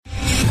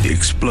The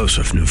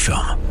explosive new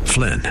film,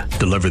 Flynn,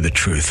 deliver the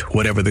truth,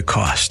 whatever the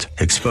cost,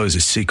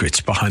 exposes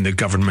secrets behind the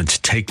government's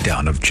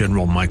takedown of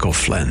General Michael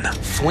Flynn.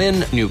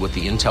 Flynn knew what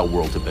the intel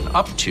world had been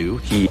up to.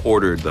 He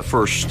ordered the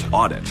first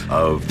audit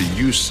of the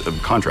use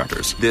of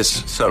contractors.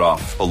 This set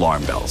off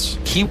alarm bells.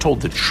 He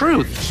told the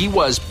truth. He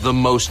was the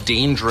most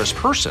dangerous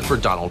person for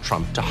Donald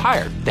Trump to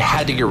hire. They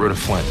had to get rid of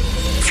Flynn.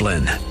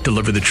 Flynn,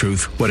 deliver the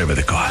truth, whatever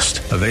the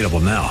cost. Available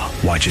now.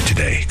 Watch it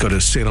today. Go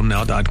to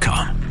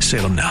salemnow.com.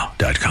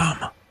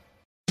 salemnow.com.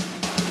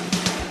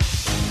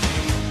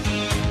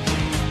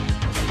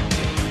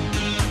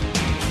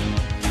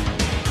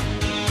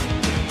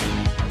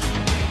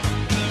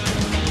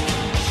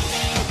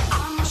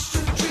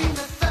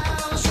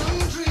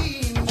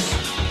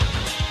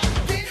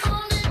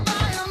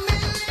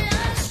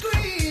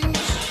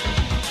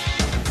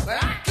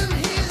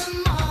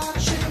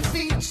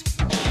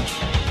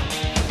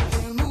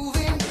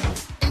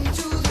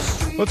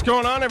 What's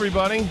going on,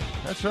 everybody?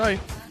 That's right.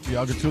 The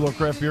Al Gattullo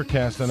Craft Beer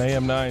Cast on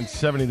AM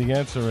 970 The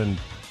Answer. And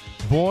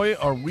boy,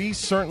 are we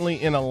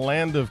certainly in a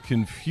land of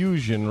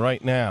confusion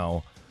right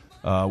now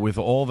with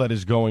all that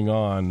is going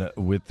on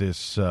with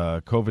this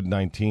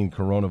COVID-19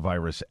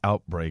 coronavirus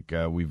outbreak.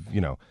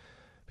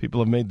 People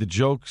have made the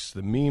jokes,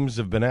 the memes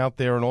have been out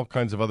there and all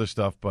kinds of other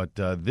stuff. But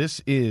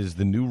this is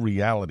the new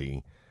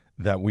reality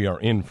that we are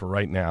in for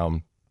right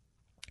now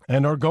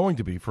and are going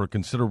to be for a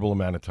considerable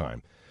amount of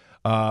time.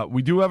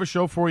 We do have a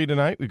show for you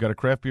tonight. We've got a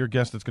craft beer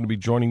guest that's going to be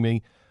joining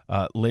me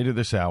later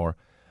this hour.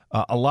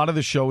 A lot of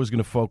the show is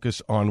going to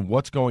focus on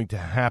what's going to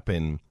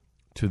happen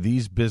to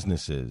these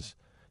businesses,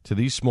 to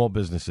these small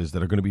businesses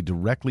that are going to be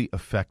directly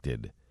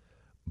affected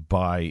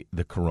by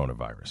the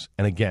coronavirus.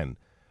 And again,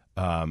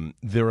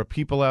 there are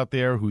people out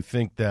there who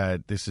think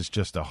that this is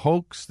just a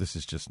hoax, this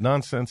is just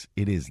nonsense.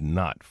 It is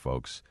not,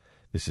 folks.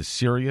 This is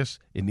serious.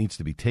 It needs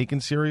to be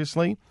taken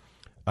seriously.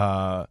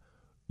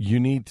 You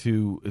need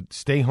to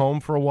stay home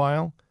for a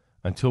while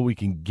until we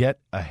can get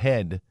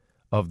ahead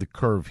of the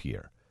curve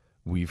here.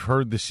 We've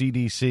heard the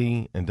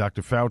CDC and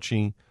Dr.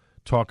 Fauci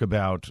talk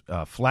about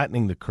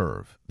flattening the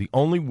curve. The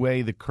only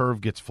way the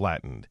curve gets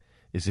flattened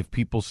is if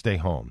people stay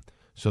home.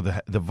 So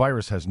the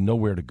virus has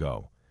nowhere to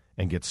go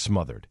and gets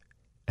smothered.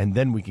 And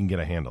then we can get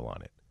a handle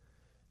on it.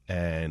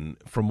 And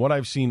from what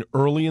I've seen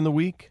early in the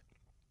week,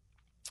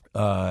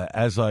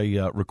 as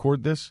I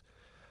record this,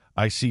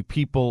 I see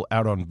people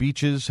out on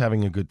beaches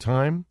having a good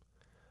time.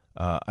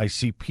 I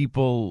see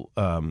people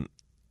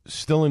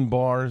still in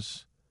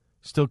bars,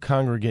 still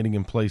congregating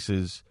in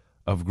places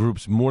of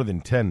groups more than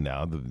 10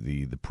 now.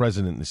 The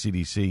president and the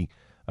CDC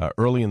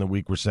early in the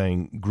week were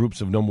saying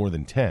groups of no more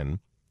than 10.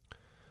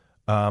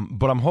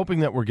 But I'm hoping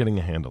that we're getting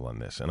a handle on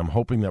this, and I'm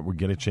hoping that we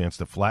get a chance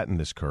to flatten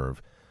this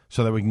curve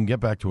so that we can get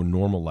back to a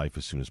normal life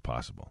as soon as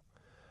possible.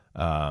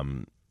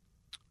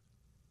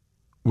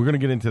 We're going to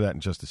get into that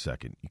in just a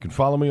second. You can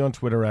follow me on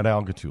Twitter at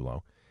Al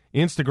Gattullo,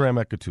 Instagram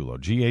at Gattullo,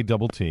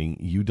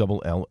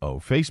 Gattullo,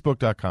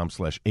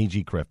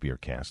 Facebook.com/AG Craft Beer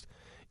Cast,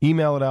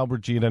 email at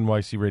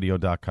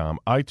albertg@nycradio.com,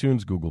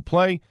 iTunes, Google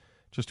Play.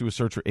 Just do a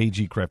search for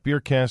AG Craft Beer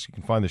Cast. You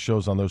can find the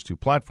shows on those two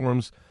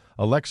platforms.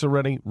 Alexa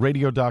ready,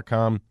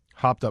 radio.com,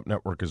 Hopped Up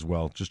Network as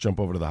well. Just jump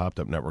over to the Hopped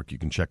Up Network. You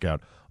can check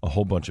out a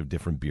whole bunch of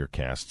different beer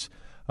casts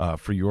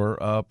for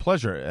your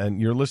pleasure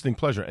and your listening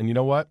pleasure. And you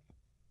know what?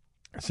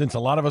 Since a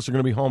lot of us are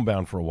going to be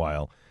homebound for a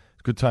while, it's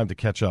a good time to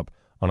catch up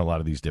on a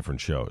lot of these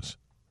different shows.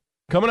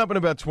 Coming up in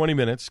about 20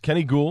 minutes,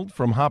 Kenny Gould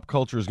from Hop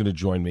Culture is going to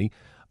join me.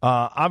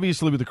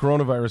 Obviously, with the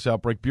coronavirus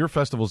outbreak, beer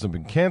festivals have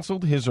been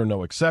canceled. His are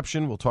no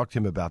exception. We'll talk to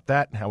him about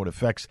that and how it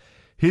affects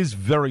his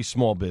very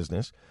small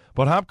business.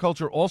 But Hop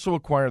Culture also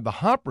acquired the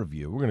Hop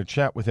Review. We're going to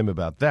chat with him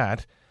about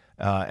that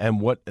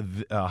and what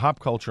Hop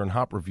Culture and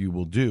Hop Review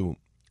will do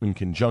in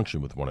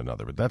conjunction with one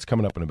another. But that's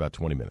coming up in about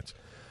 20 minutes.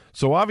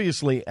 So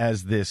obviously,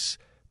 as this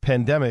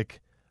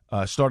pandemic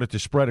started to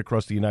spread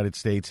across the United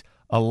States,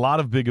 a lot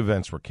of big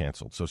events were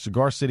canceled. So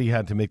Cigar City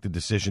had to make the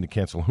decision to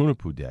cancel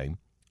Hunahpu Day.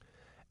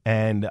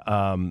 And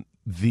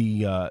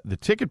the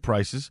ticket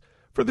prices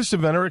for this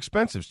event are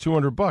expensive. It's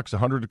 $200,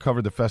 $100 to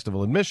cover the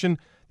festival admission.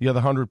 The other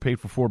 $100 paid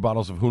for 4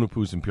 bottles of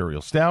Hunahpu's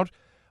Imperial Stout.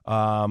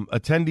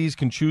 Attendees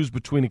can choose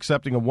between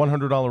accepting a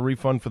 $100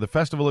 refund for the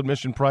festival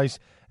admission price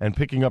and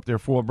picking up their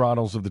 4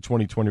 bottles of the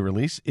 2020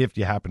 release if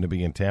you happen to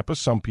be in Tampa.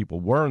 Some people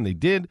were, and they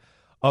did.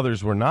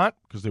 Others were not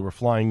because they were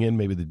flying in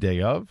maybe the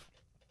day of.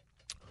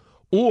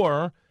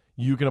 Or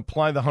you can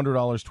apply the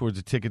 $100 towards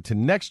a ticket to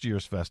next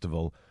year's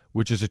festival,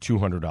 which is a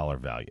 $200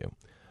 value.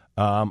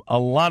 A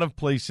lot of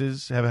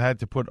places have had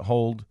to put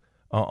hold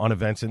on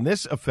events, and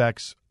this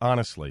affects,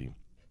 honestly,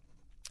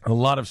 a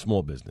lot of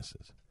small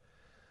businesses.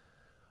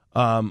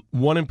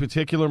 One in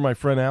particular, my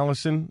friend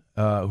Allison,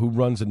 who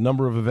runs a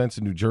number of events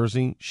in New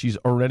Jersey, she's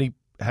already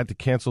had to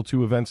cancel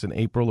 2 events in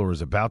April or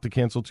is about to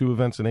cancel 2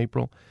 events in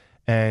April.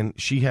 And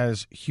she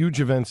has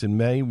huge events in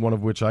May, one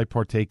of which I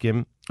partake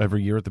in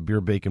every year at the Beer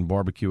Bacon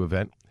Barbecue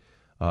event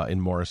in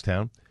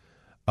Morristown.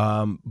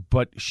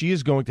 But she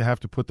is going to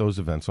have to put those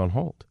events on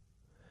hold.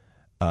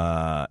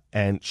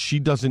 And she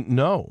doesn't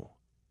know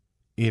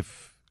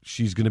if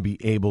she's going to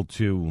be able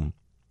to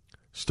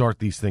start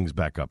these things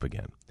back up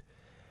again.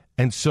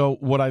 And so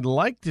what I'd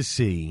like to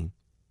see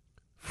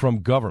from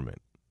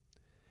government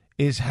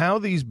is how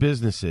these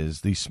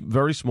businesses, these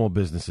very small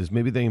businesses,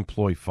 maybe they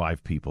employ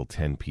 5 people,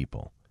 10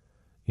 people,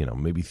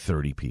 maybe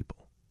 30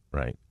 people,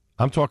 right?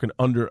 I'm talking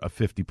under a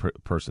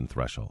 50-person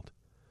threshold.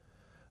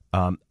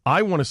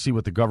 I want to see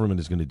what the government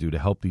is going to do to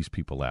help these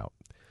people out,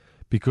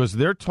 because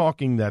they're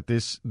talking that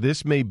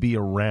this may be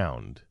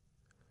around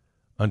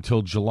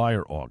until July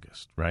or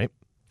August, right?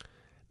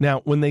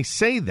 Now, when they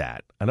say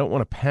that, I don't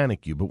want to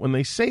panic you, but when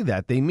they say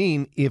that, they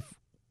mean if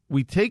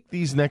we take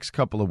these next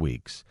couple of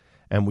weeks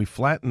and we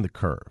flatten the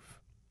curve,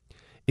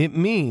 it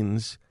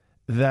means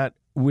that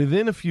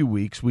within a few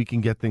weeks we can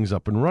get things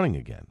up and running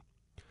again.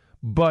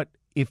 But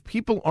if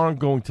people aren't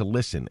going to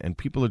listen and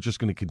people are just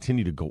going to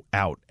continue to go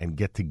out and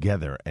get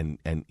together and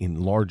in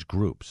large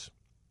groups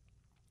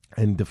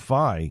and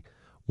defy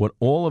what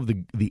all of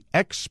the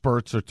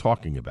experts are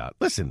talking about.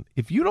 Listen,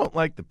 if you don't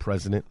like the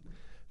president,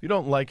 if you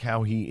don't like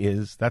how he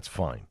is, that's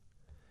fine.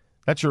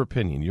 That's your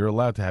opinion. You're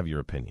allowed to have your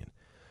opinion.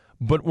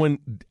 But when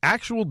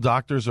actual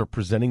doctors are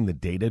presenting the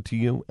data to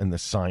you and the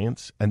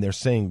science, and they're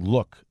saying,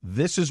 look,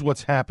 this is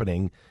what's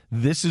happening,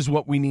 this is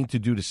what we need to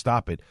do to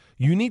stop it,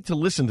 you need to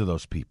listen to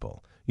those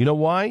people. You know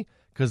why?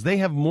 Because they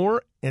have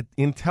more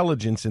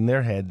intelligence in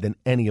their head than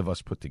any of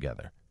us put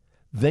together.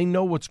 They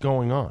know what's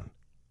going on.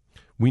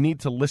 We need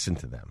to listen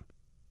to them.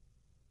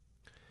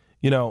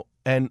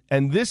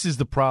 And this is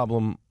the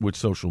problem with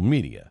social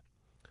media.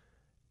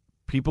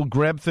 People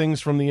grab things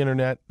from the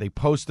internet, they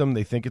post them,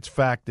 they think it's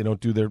fact, they don't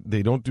do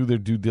their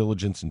due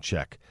diligence and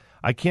check.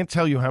 I can't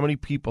tell you how many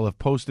people have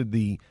posted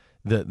the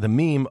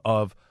meme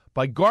of,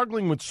 by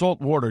gargling with salt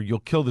water, you'll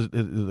kill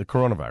the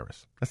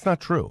coronavirus. That's not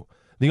true.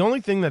 The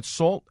only thing that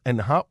salt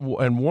and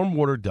warm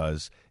water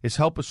does is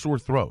help a sore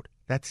throat.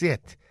 That's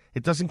it.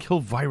 It doesn't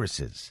kill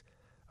viruses.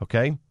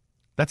 Okay?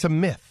 That's a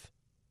myth.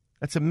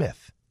 That's a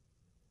myth.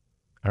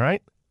 All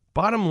right?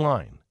 Bottom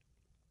line,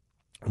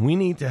 we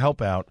need to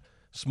help out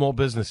small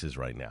businesses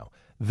right now.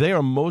 They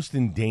are most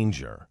in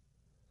danger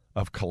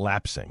of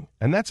collapsing.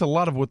 And that's a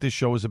lot of what this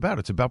show is about.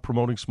 It's about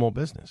promoting small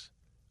business.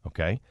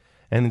 Okay?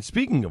 And in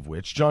speaking of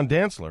which, John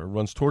Dantzler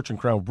runs Torch and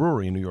Crown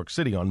Brewery in New York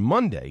City on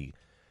Monday,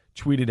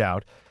 tweeted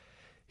out,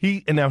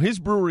 now his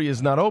brewery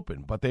is not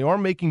open, but they are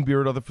making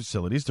beer at other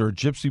facilities. They're a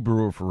gypsy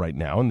brewer for right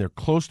now, and they're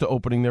close to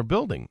opening their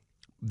building.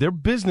 Their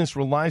business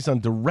relies on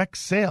direct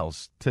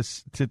sales to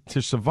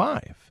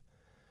survive.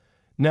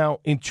 Now,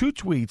 in 2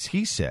 tweets,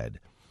 he said,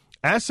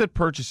 asset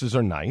purchases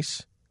are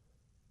nice,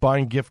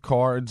 buying gift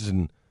cards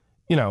and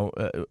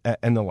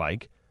the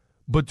like,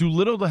 but do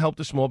little to help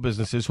the small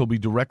businesses who will be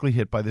directly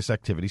hit by this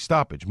activity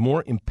stoppage.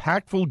 More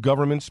impactful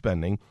government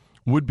spending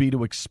would be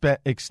to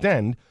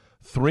extend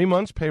 3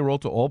 months payroll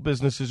to all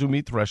businesses who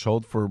meet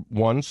threshold for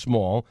 1,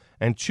 small,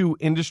 and 2,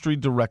 industry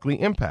directly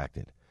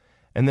impacted.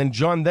 And then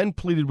John then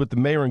pleaded with the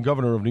mayor and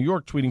governor of New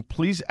York, tweeting,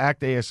 please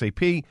act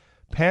ASAP,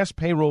 pass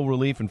payroll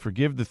relief, and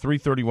forgive the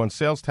 331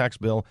 sales tax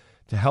bill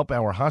to help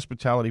our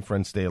hospitality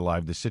friends stay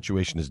alive. The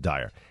situation is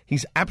dire.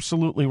 He's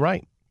absolutely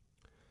right.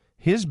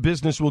 His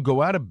business will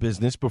go out of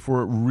business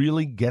before it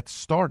really gets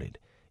started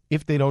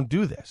if they don't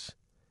do this.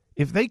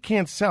 If they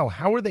can't sell,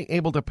 how are they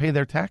able to pay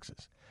their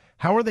taxes?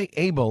 How are they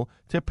able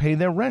to pay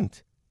their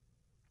rent?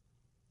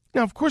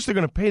 Now, of course, they're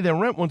going to pay their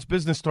rent once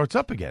business starts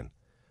up again.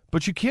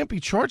 But you can't be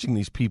charging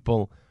these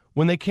people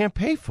when they can't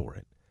pay for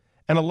it.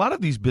 And a lot of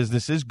these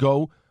businesses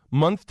go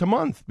month to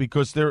month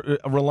because they're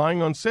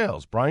relying on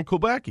sales. Brian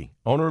Kulbacki,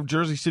 owner of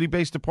Jersey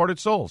City-based Departed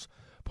Souls,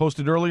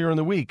 posted earlier in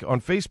the week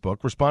on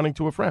Facebook responding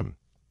to a friend.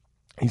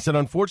 He said,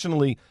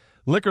 unfortunately,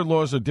 liquor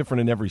laws are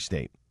different in every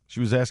state. She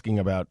was asking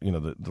about,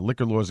 the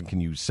liquor laws and can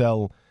you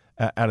sell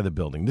out of the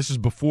building. This is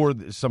before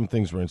some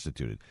things were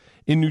instituted.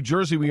 In New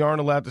Jersey, we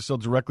aren't allowed to sell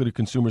directly to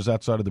consumers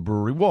outside of the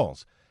brewery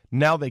walls.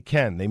 Now they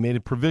can. They made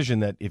a provision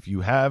that if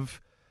you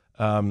have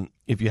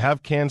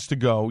cans to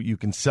go, you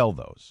can sell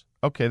those.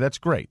 Okay, that's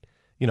great.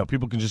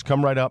 People can just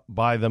come right up,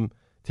 buy them,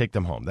 take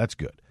them home. That's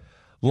good.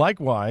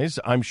 Likewise,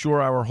 I'm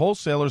sure our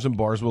wholesalers and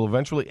bars will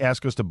eventually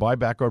ask us to buy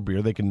back our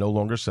beer they can no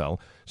longer sell,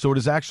 so it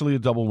is actually a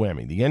double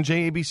whammy. The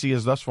NJABC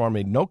has thus far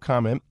made no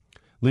comment,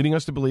 leading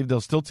us to believe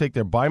they'll still take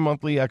their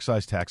bi-monthly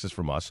excise taxes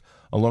from us,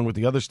 along with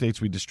the other states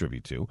we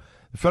distribute to.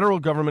 The federal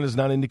government has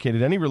not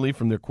indicated any relief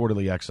from their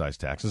quarterly excise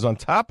taxes. On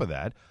top of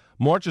that,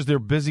 March is their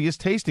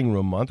busiest tasting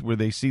room month where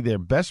they see their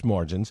best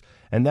margins,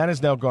 and that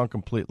has now gone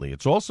completely.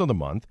 It's also the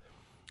month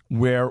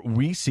where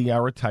we see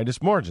our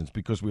tightest margins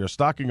because we are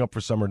stocking up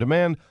for summer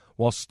demand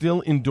while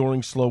still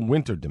enduring slow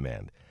winter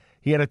demand.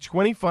 He had a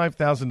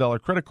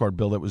 $25,000 credit card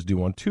bill that was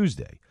due on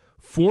Tuesday,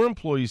 4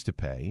 employees to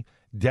pay,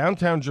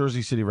 downtown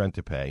Jersey City rent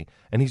to pay,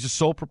 and he's a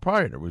sole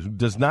proprietor who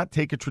does not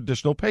take a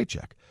traditional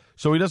paycheck,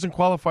 so he doesn't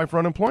qualify for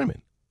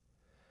unemployment.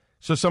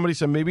 So somebody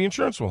said, maybe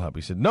insurance will help.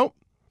 He said, nope.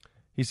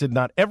 He said,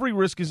 not every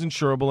risk is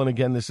insurable, and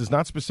again, this is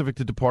not specific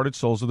to Departed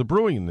Souls of the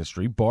brewing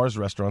industry, bars,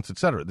 restaurants,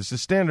 etc. This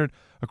is standard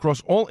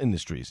across all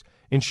industries.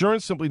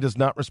 Insurance simply does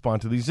not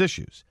respond to these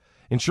issues.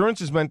 Insurance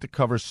is meant to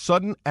cover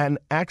sudden and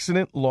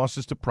accident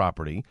losses to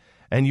property,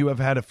 and you have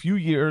had a few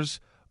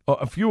years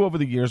a few over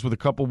the years with a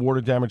couple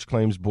water damage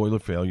claims, boiler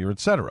failure,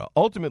 etc.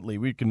 Ultimately,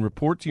 we can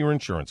report to your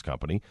insurance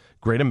company,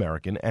 Great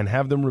American, and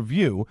have them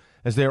review,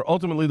 as they are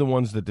ultimately the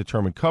ones that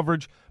determine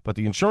coverage. But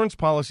the insurance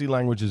policy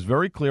language is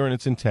very clear in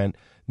its intent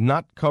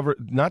not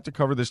to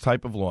cover this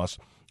type of loss.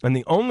 And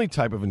the only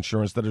type of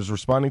insurance that is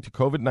responding to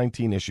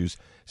COVID-19 issues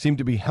seem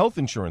to be health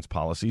insurance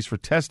policies for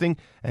testing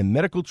and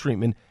medical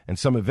treatment, and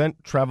some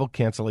event travel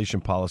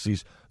cancellation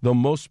policies, though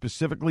most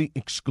specifically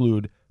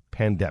exclude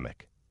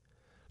pandemic.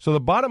 So the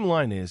bottom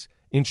line is,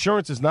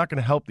 insurance is not going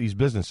to help these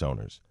business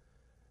owners.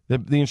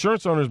 The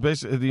insurance owners,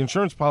 the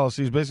insurance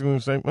policy is basically going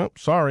to say, well,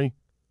 sorry,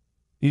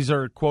 these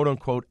are quote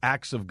unquote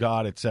acts of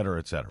God, et cetera,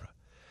 et cetera.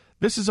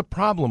 This is a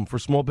problem for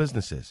small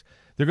businesses.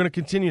 They're going to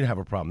continue to have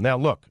a problem. Now,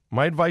 look,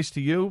 my advice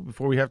to you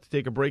before we have to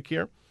take a break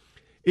here,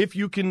 if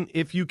you can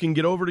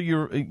get over to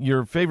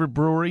your favorite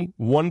brewery,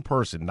 one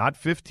person, not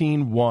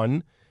 15,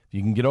 one. If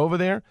you can get over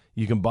there,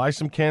 you can buy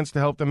some cans to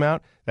help them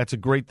out. That's a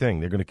great thing.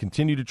 They're going to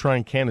continue to try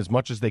and can as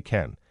much as they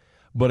can.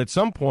 But at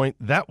some point,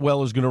 that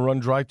well is going to run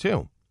dry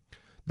too.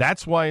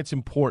 That's why it's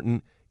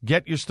important.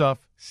 Get your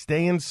stuff.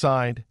 Stay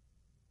inside.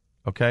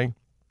 Okay?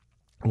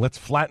 Let's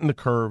flatten the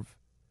curve.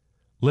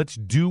 Let's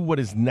do what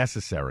is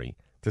necessary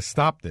to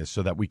stop this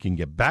so that we can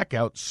get back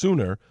out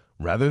sooner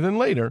rather than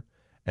later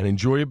and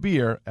enjoy a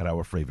beer at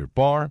our favorite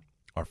bar,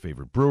 our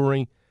favorite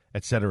brewery,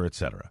 et cetera, et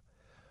cetera.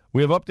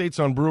 We have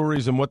updates on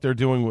breweries and what they're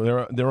doing.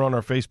 They're on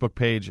our Facebook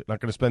page. Not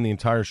going to spend the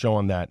entire show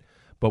on that,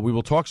 but we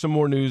will talk some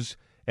more news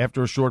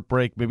after a short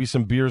break, maybe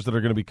some beers that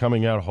are going to be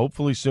coming out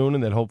hopefully soon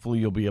and that hopefully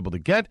you'll be able to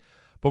get.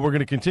 But we're going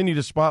to continue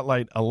to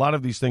spotlight a lot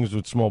of these things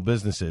with small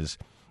businesses.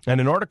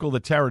 And an article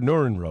that Tara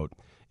Nurin wrote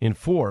in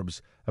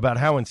Forbes about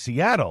how in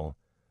Seattle,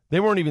 they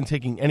weren't even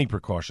taking any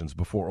precautions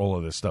before all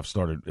of this stuff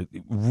started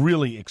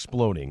really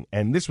exploding.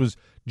 And this was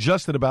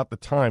just at about the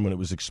time when it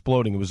was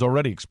exploding. It was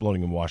already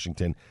exploding in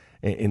Washington,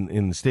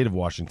 in the state of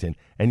Washington.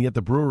 And yet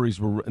the breweries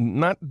were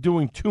not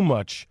doing too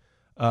much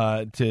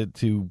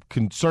to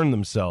concern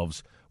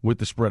themselves with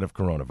the spread of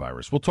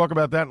coronavirus. We'll talk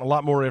about that and a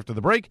lot more after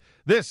the break.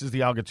 This is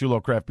the Al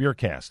Gattullo Craft Beer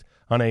Cast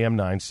on AM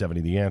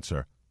 970 The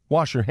Answer.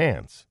 Wash your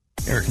hands.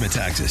 Eric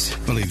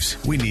Metaxas believes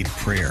we need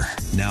prayer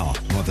now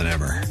more than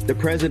ever. The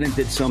president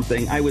did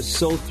something. I was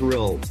so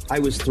thrilled. I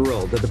was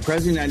thrilled that the president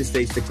of the United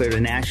States declared a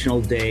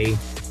national day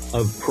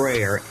of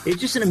prayer. It's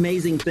just an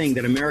amazing thing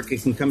that America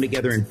can come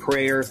together in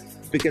prayer,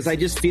 because I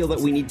just feel that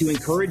we need to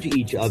encourage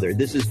each other.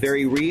 This is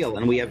very real,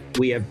 and we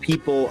have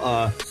people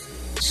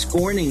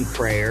scorning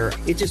prayer.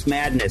 It's just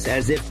madness,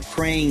 as if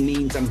praying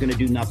means I'm going to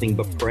do nothing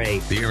but pray.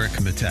 The Eric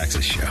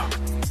Metaxas Show,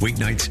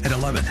 weeknights at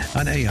 11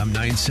 on AM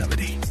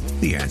 970.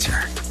 The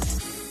Answer.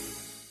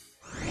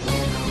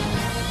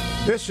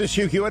 This is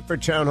Hugh Hewitt for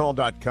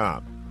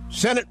townhall.com.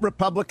 Senate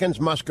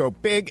Republicans must go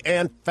big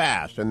and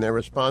fast in their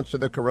response to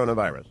the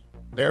coronavirus.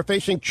 They're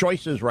facing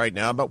choices right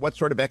now about what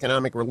sort of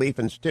economic relief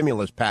and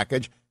stimulus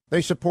package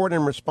they support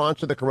in response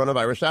to the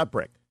coronavirus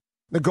outbreak.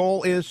 The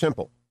goal is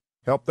simple: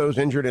 help those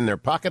injured in their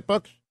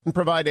pocketbooks and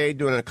provide aid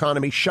to an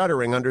economy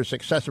shuddering under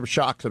successive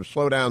shocks of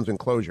slowdowns and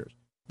closures.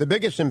 The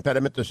biggest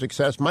impediment to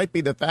success might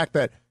be the fact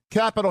that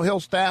Capitol Hill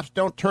staffs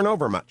don't turn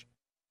over much.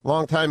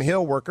 Longtime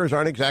Hill workers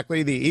aren't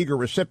exactly the eager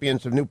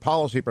recipients of new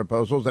policy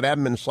proposals that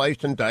haven't been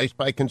sliced and diced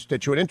by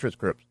constituent interest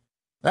groups.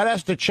 That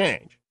has to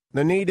change.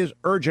 The need is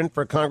urgent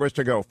for Congress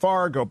to go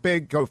far, go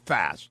big, go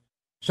fast.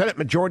 Senate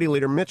Majority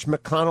Leader Mitch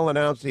McConnell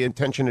announced the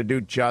intention to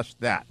do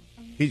just that.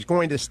 He's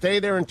going to stay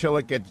there until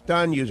it gets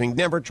done, using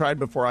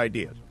never-tried-before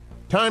ideas.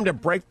 Time to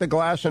break the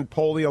glass and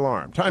pull the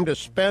alarm. Time to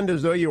spend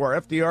as though you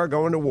are FDR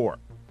going to war.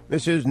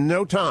 This is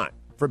no time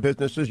for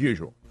business as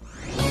usual.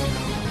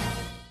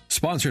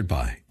 Sponsored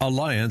by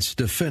Alliance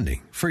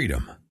Defending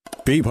Freedom.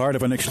 Be part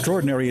of an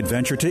extraordinary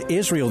adventure to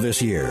Israel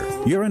this year.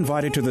 You're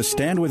invited to the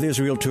Stand With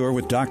Israel tour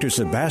with Dr.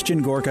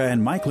 Sebastian Gorka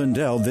and Mike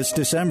Lindell this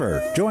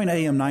December. Join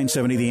AM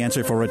 970 The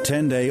Answer for a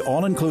 10-day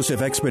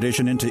all-inclusive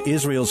expedition into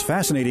Israel's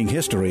fascinating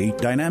history,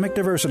 dynamic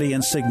diversity,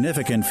 and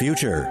significant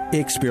future.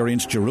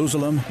 Experience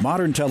Jerusalem,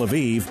 modern Tel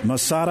Aviv,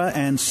 Masada,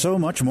 and so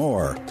much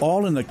more,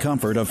 all in the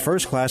comfort of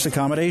first-class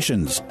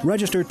accommodations.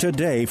 Register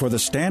today for the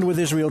Stand With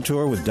Israel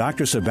tour with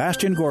Dr.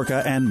 Sebastian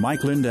Gorka and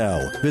Mike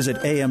Lindell. Visit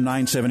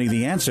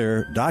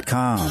am970theanswer.com.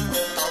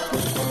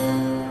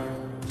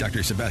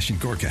 Dr. Sebastian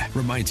Gorka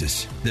reminds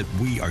us that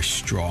we are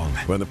strong.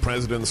 When the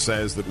president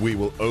says that we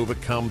will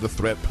overcome the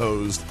threat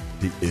posed,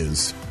 he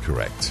is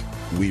correct.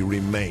 We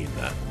remain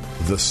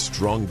the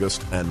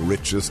strongest and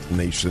richest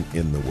nation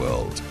in the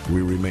world.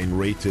 We remain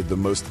rated the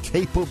most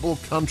capable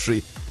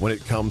country when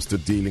it comes to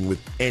dealing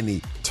with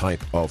any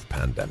type of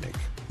pandemic.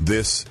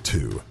 This,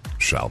 too,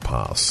 shall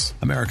pass.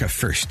 America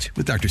First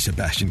with Dr.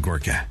 Sebastian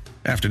Gorka.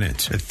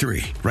 Afternoons at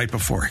 3, right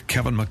before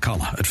Kevin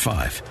McCullough at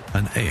 5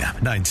 on AM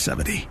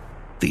 970.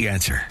 The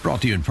Answer.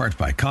 Brought to you in part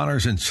by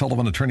Connors and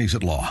Sullivan Attorneys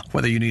at Law.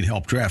 Whether you need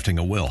help drafting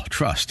a will,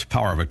 trust,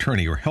 power of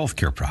attorney, or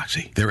healthcare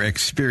proxy, their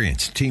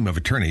experienced team of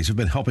attorneys have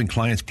been helping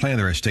clients plan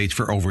their estates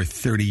for over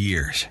 30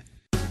 years.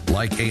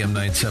 Like AM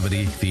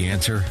 970, The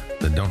Answer?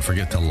 Then don't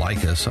forget to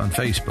like us on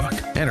Facebook.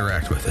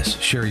 Interact with us.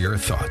 Share your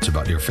thoughts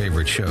about your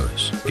favorite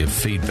shows. Give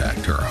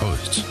feedback to our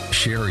hosts.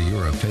 Share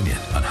your opinion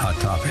on hot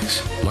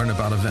topics. Learn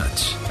about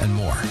events and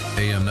more.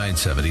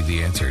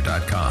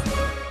 AM970theanswer.com.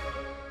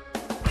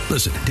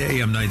 Listen to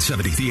AM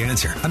 970 The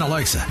Answer on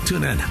Alexa,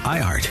 TuneIn,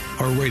 iHeart,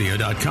 or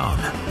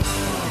radio.com.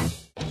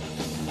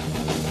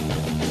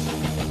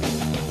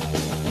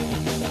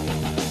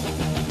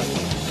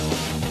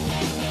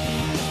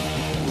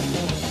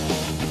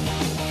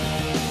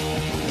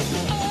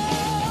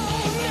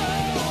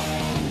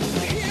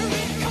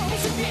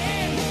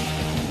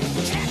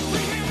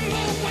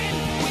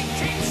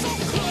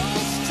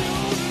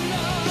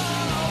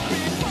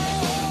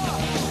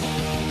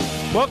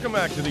 Welcome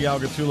back to the Al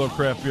Gattullo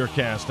Craft Beer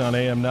Cast on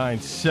AM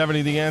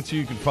 970 The Answer.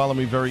 You can follow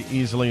me very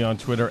easily on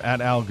Twitter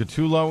at Al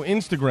Gattullo,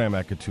 Instagram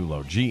at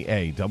Gattullo,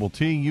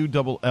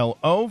 GATTULLO,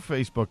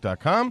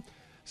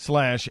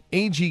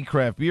 Facebook.com/AG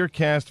Craft Beer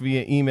Cast,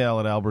 via email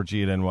at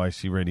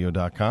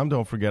albertg@nycradio.com.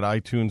 Don't forget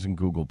iTunes and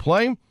Google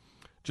Play.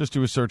 Just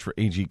do a search for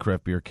AG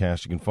Craft Beer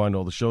Cast. You can find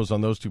all the shows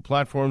on those two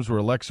platforms. We're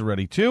Alexa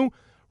Ready too.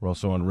 We're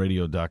also on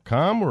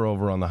radio.com. We're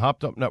over on the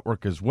Hopped Up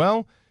Network as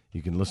well.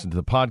 You can listen to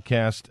the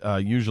podcast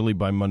usually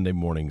by Monday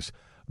mornings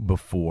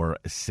before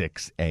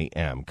 6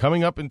 a.m.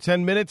 Coming up in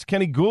 10 minutes,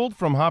 Kenny Gould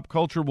from Hop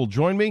Culture will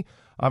join me.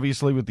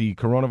 Obviously, with the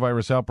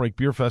coronavirus outbreak,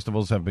 beer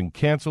festivals have been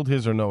canceled.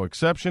 His are no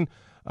exception.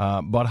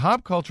 But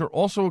Hop Culture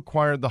also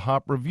acquired the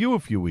Hop Review a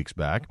few weeks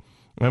back,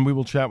 and we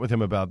will chat with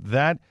him about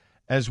that,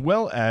 as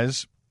well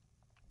as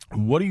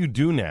what do you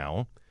do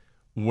now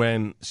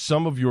when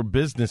some of your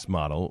business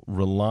model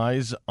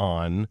relies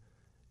on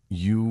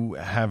you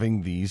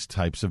having these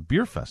types of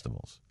beer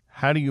festivals?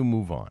 How do you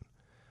move on?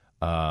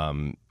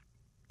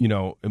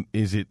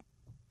 Is it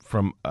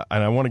from,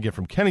 and I want to get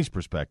from Kenny's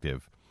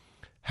perspective,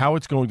 how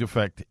it's going to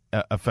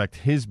affect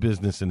his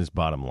business and his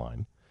bottom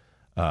line.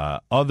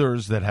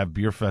 Others that have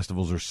beer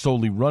festivals or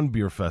solely run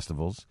beer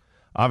festivals,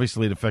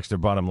 obviously it affects their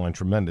bottom line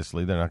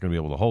tremendously. They're not going to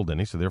be able to hold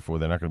any, so therefore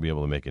they're not going to be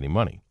able to make any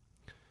money.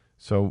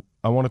 So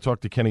I want to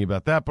talk to Kenny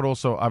about that, but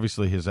also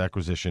obviously his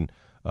acquisition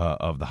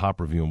of the Hop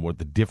Review and what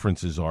the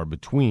differences are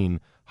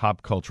between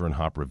Hop Culture and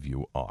Hop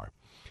Review are.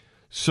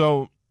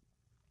 So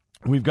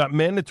we've got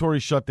mandatory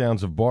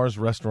shutdowns of bars,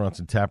 restaurants,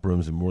 and tap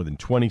rooms in more than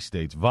 20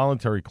 states,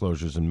 voluntary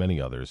closures, and many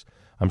others.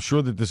 I'm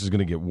sure that this is going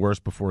to get worse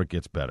before it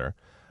gets better.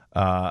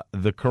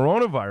 The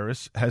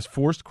coronavirus has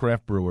forced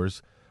craft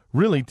brewers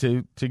really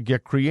to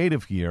get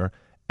creative here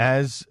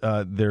as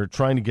they're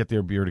trying to get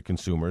their beer to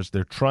consumers.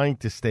 They're trying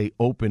to stay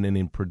open and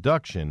in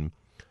production,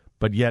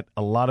 but yet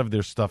a lot of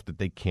their stuff that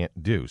they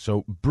can't do.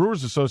 So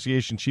Brewers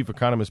Association Chief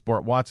Economist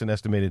Bart Watson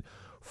estimated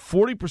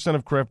 40%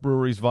 of craft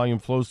breweries' volume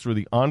flows through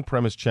the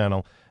on-premise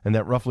channel, and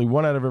that roughly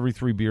 1 out of every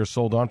 3 beers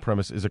sold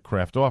on-premise is a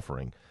craft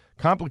offering.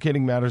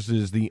 Complicating matters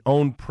is the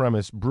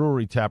on-premise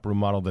brewery taproom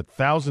model that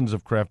thousands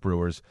of craft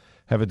brewers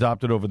have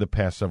adopted over the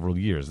past several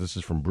years. This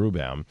is from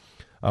Brewbound.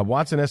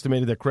 Watson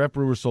estimated that craft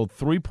brewers sold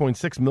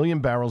 3.6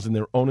 million barrels in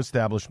their own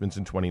establishments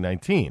in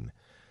 2019.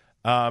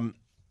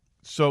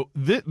 So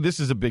this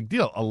is a big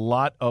deal. A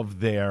lot of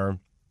their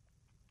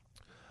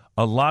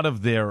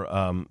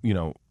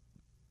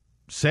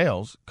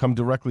sales come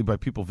directly by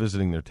people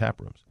visiting their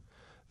tap rooms.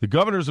 The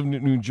governors of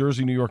New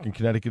Jersey, New York, and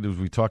Connecticut, as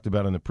we talked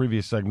about in the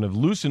previous segment,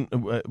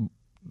 have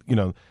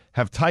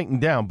have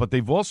tightened down, but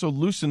they've also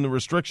loosened the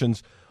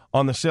restrictions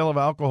on the sale of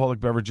alcoholic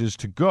beverages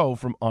to go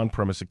from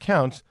on-premise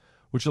accounts,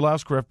 which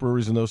allows craft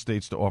breweries in those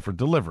states to offer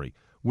delivery,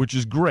 which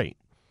is great.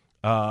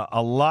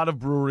 A lot of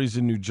breweries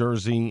in New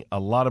Jersey,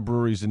 a lot of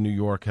breweries in New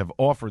York have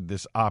offered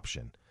this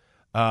option.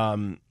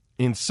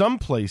 In some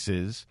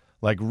places,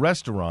 like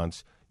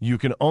restaurants, you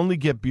can only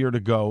get beer to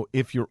go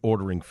if you're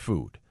ordering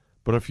food.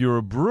 But if you're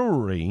a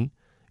brewery,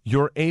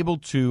 you're able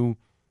to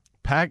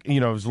pack,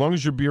 as long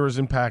as your beer is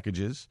in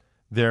packages,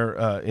 they're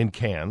in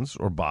cans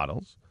or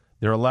bottles,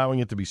 they're allowing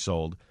it to be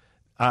sold.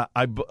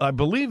 I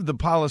believe the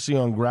policy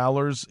on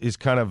growlers is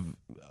kind of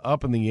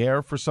up in the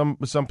air for some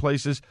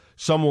places.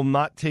 Some will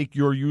not take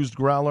your used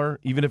growler,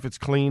 even if it's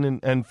clean,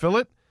 and fill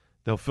it.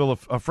 They'll fill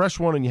a fresh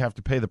one, and you have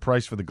to pay the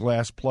price for the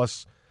glass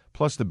plus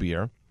the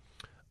beer.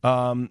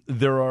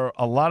 There are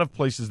a lot of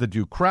places that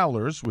do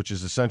crowlers, which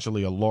is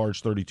essentially a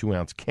large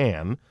 32-ounce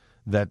can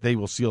that they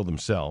will seal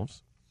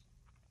themselves.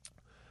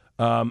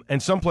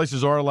 And some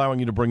places are allowing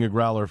you to bring a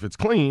growler if it's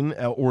clean,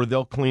 or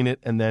they'll clean it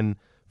and then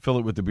fill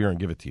it with the beer and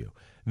give it to you.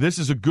 This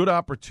is a good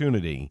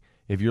opportunity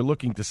if you're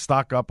looking to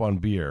stock up on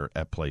beer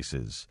at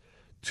places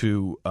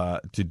to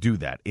do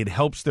that. It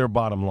helps their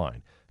bottom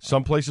line.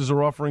 Some places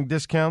are offering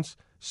discounts.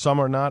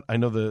 Some are not. I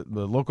know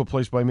the local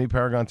place by me,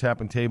 Paragon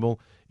Tap and Table,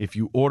 if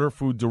you order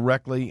food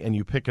directly and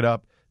you pick it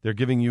up, they're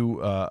giving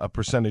you a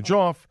percentage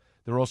off.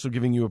 They're also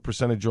giving you a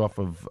percentage off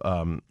of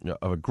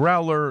a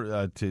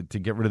growler to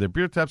get rid of their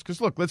beer taps. Because,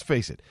 look, let's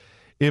face it.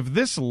 If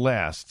this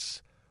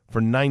lasts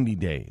for 90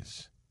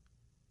 days,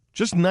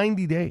 just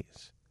 90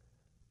 days,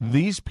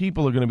 these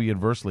people are going to be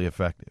adversely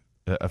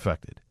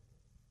affected.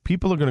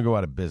 People are going to go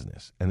out of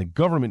business, and the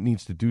government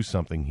needs to do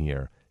something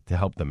here to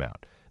help them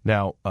out.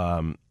 Now,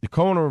 the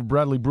co-owner of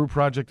Bradley Brew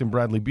Project in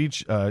Bradley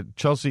Beach,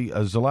 Chelsea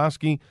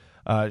Zalowski,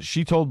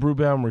 she told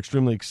Brewbound, we're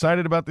extremely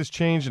excited about this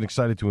change and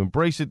excited to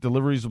embrace it.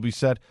 Deliveries will be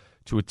set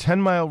to a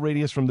 10-mile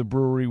radius from the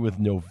brewery with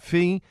no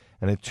fee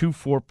and a 2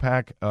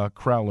 4-pack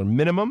crowler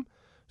minimum.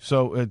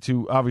 So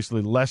to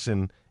obviously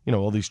lessen,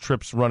 all these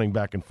trips running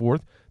back and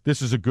forth.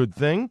 This is a good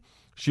thing.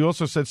 She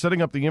also said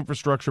setting up the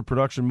infrastructure,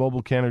 production,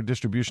 mobile canner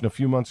distribution a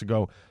few months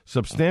ago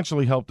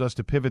substantially helped us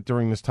to pivot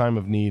during this time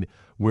of need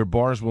where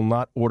bars will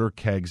not order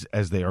kegs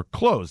as they are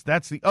closed.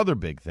 That's the other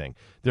big thing.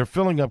 They're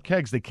filling up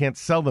kegs. They can't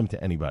sell them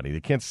to anybody. They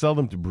can't sell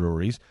them to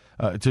breweries,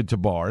 to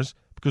bars,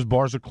 because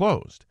bars are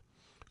closed.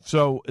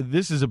 So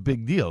this is a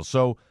big deal.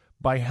 So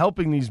by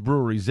helping these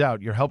breweries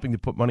out, you're helping to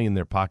put money in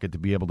their pocket to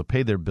be able to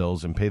pay their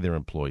bills and pay their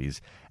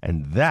employees.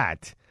 And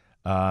that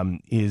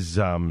is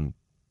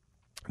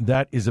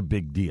a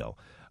big deal.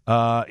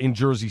 In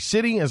Jersey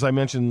City, as I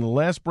mentioned in the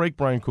last break,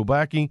 Brian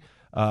Kulbacki,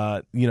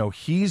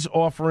 he's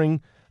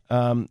offering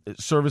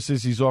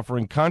services. He's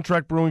offering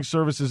contract brewing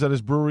services at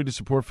his brewery to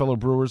support fellow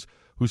brewers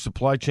whose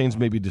supply chains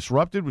may be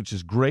disrupted, which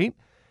is great.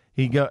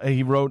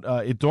 He wrote,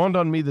 it dawned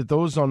on me that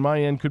those on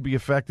my end could be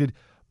affected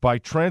by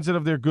transit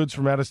of their goods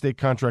from out-of-state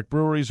contract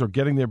breweries or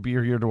getting their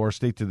beer here to our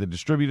state to the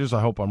distributors.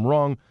 I hope I'm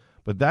wrong,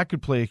 but that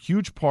could play a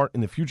huge part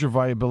in the future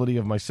viability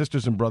of my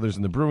sisters and brothers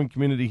in the brewing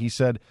community. He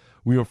said,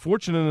 we are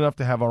fortunate enough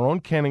to have our own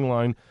canning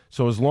line,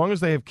 so as long as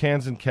they have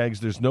cans and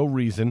kegs, there's no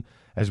reason,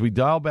 as we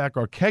dial back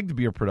our kegged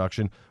beer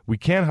production, we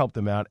can help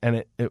them out,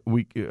 and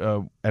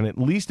at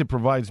least it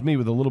provides me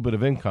with a little bit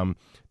of income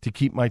to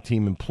keep my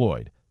team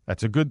employed.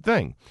 That's a good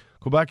thing.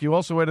 Kulbacki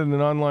also added an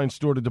online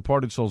store to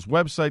Departed Soul's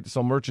website to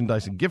sell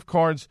merchandise and gift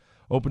cards,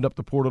 opened up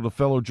the portal to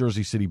fellow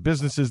Jersey City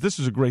businesses. This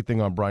is a great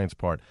thing on Brian's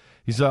part.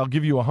 He said, I'll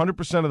give you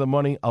 100% of the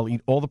money. I'll eat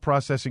all the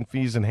processing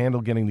fees and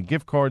handle getting the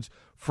gift cards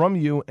from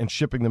you and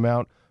shipping them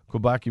out.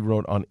 Kulbacki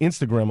wrote on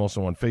Instagram,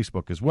 also on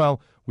Facebook as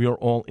well. We are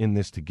all in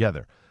this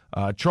together.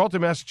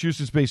 Charlton,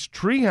 Massachusetts-based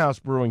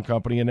Treehouse Brewing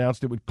Company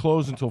announced it would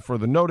close until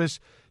further notice,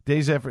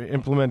 days after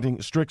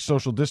implementing strict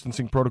social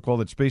distancing protocol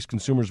that spaced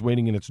consumers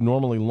waiting in its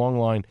normally long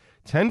line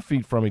 10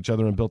 feet from each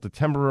other and built a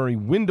temporary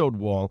windowed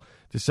wall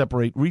to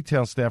separate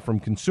retail staff from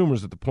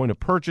consumers at the point of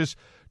purchase.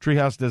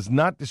 Treehouse does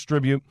not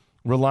distribute,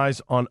 relies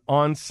on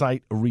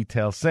on-site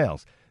retail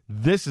sales.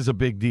 This is a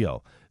big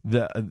deal.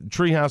 The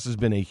Treehouse has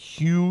been a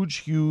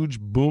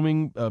huge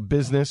booming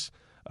business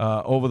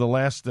over the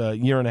last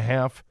year and a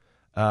half.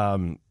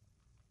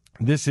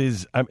 This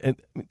is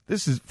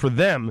for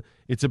them,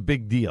 it's a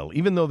big deal.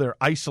 Even though they're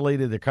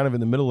isolated, they're kind of in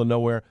the middle of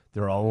nowhere,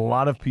 there are a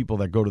lot of people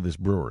that go to this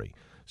brewery.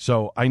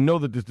 So I know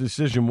that the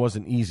decision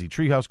wasn't easy.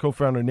 Treehouse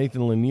co-founder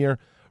Nathan Lanier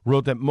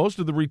wrote that most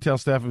of the retail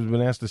staff has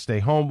been asked to stay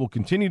home, will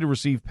continue to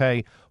receive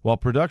pay, while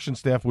production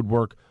staff would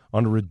work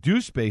on a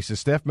reduced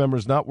basis. Staff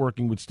members not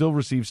working would still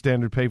receive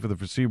standard pay for the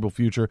foreseeable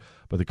future,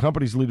 but the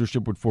company's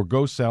leadership would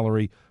forego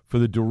salary for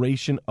the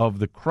duration of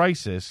the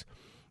crisis.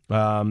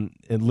 And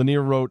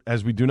Lanier wrote,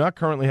 as we do not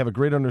currently have a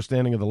great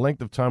understanding of the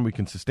length of time we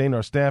can sustain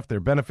our staff,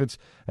 their benefits,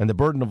 and the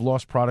burden of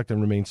lost product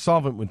and remain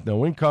solvent with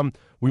no income,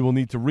 we will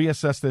need to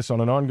reassess this on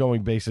an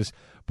ongoing basis,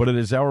 but it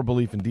is our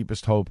belief and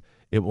deepest hope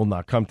it will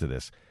not come to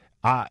this.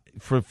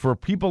 For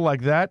people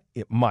like that,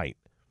 it might.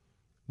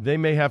 They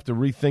may have to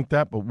rethink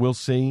that, but we'll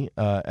see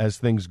as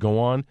things go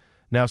on.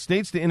 Now,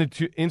 states to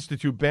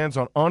institute bans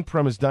on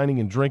on-premise dining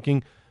and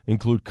drinking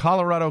include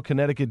Colorado,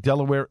 Connecticut,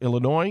 Delaware,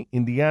 Illinois,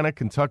 Indiana,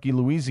 Kentucky,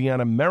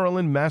 Louisiana,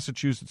 Maryland,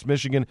 Massachusetts,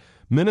 Michigan,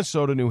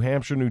 Minnesota, New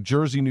Hampshire, New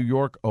Jersey, New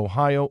York,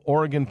 Ohio,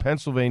 Oregon,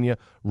 Pennsylvania,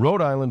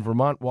 Rhode Island,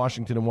 Vermont,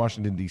 Washington, and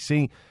Washington,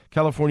 D.C.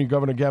 California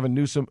Governor Gavin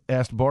Newsom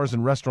asked bars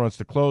and restaurants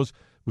to close.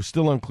 It was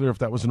still unclear if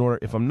that was an order.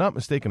 If I'm not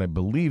mistaken, I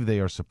believe they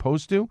are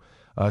supposed to.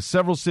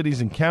 Several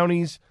cities and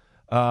counties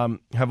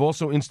have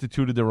also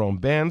instituted their own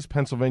bans.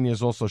 Pennsylvania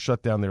has also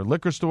shut down their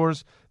liquor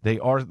stores. The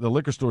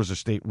liquor stores are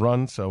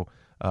state-run, so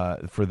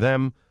for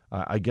them,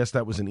 I guess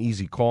that was an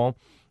easy call.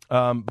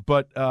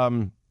 But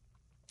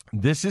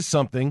this is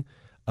something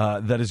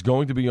that is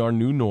going to be our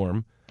new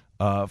norm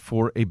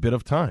for a bit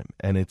of time,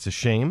 and it's a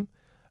shame.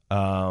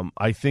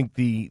 I think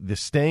the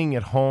staying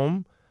at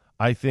home,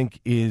 I think,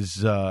 is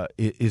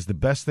the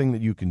best thing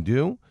that you can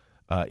do.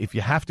 If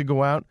you have to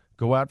go out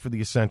for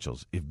the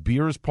essentials. If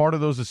beer is part of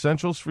those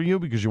essentials for you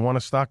because you want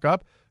to stock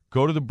up,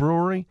 go to the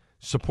brewery,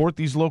 support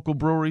these local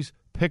breweries,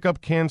 pick up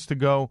cans to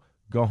go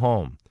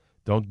home.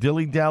 Don't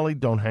dilly-dally,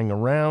 don't hang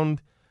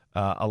around.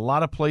 A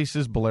lot of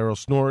places, Bolero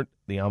Snort,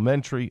 the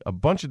Almentry, a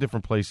bunch of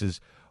different places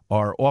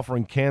are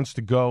offering cans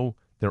to go.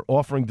 They're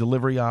offering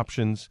delivery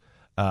options.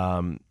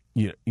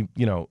 You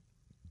know,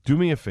 do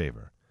me a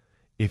favor.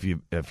 If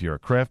you're a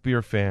craft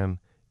beer fan,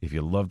 if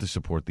you love to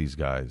support these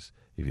guys,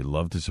 if you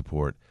love to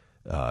support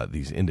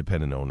these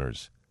independent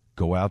owners,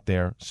 go out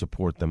there,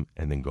 support them,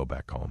 and then go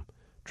back home.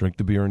 Drink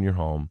the beer in your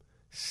home.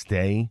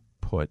 Stay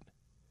put.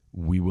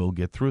 We will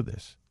get through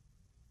this.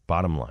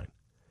 Bottom line.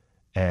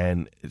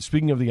 And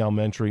speaking of the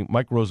Almentry,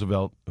 Mike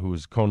Roosevelt, who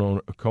is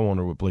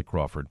co-owner with Blake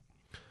Crawford,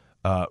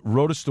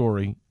 wrote a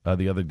story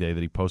the other day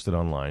that he posted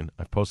online.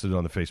 I've posted it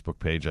on the Facebook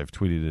page. I've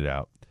tweeted it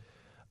out.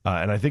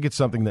 And I think it's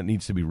something that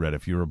needs to be read.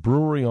 If you're a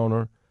brewery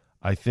owner,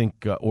 I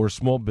think, or a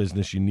small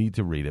business, you need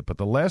to read it. But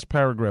the last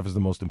paragraph is the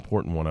most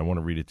important one. I want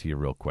to read it to you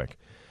real quick.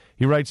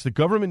 He writes, the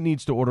government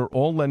needs to order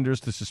all lenders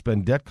to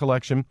suspend debt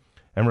collection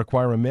and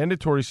require a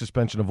mandatory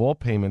suspension of all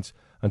payments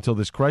until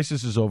this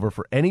crisis is over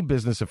for any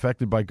business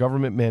affected by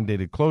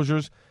government-mandated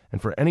closures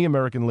and for any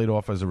American laid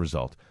off as a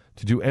result.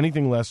 To do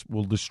anything less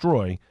will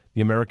destroy the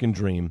American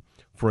dream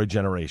for a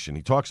generation.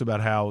 He talks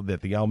about how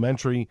that the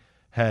Elementary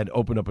had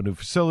opened up a new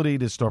facility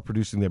to start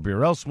producing their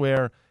beer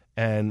elsewhere,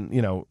 and,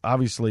 you know,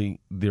 obviously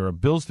there are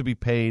bills to be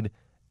paid,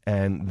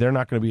 and they're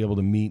not going to be able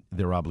to meet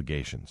their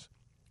obligations.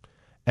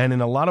 And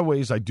in a lot of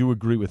ways, I do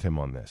agree with him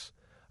on this.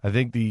 I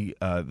think the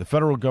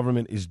federal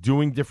government is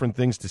doing different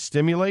things to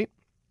stimulate,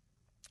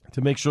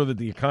 to make sure that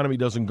the economy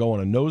doesn't go on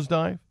a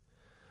nosedive.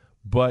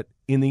 But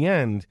in the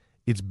end,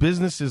 it's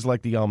businesses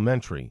like the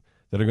Elementary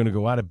that are going to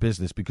go out of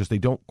business because they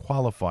don't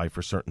qualify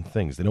for certain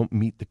things. They don't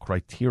meet the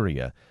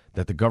criteria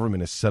that the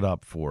government has set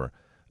up for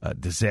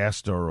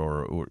disaster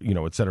or, you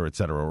know, et cetera,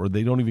 or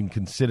they don't even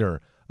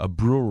consider a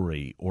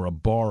brewery or a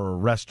bar or a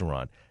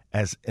restaurant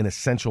as an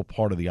essential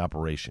part of the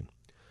operation.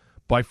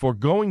 By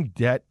foregoing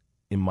debt,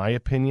 in my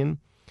opinion,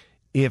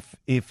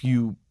 if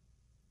you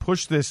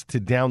push this to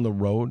down the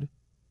road,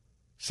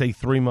 say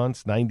 3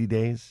 months, 90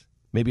 days,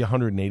 maybe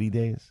 180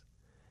 days,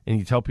 and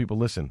you tell people,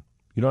 listen,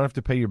 you don't have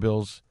to pay your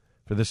bills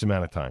for this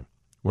amount of time.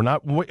 We're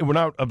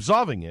not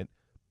absolving it,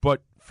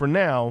 but for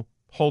now,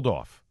 hold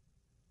off.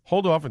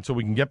 Hold off until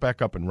we can get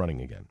back up and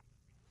running again.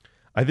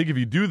 I think if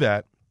you do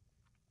that,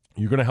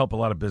 you're going to help a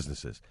lot of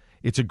businesses.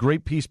 It's a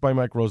great piece by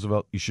Mike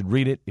Roosevelt. You should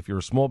read it. If you're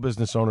a small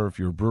business owner, if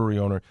you're a brewery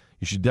owner,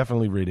 you should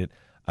definitely read it.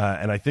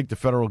 And I think the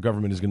federal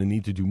government is going to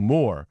need to do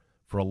more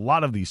for a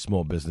lot of these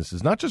small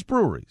businesses, not just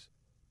breweries,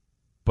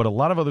 but a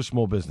lot of other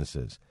small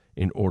businesses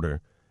in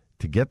order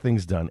to get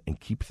things done and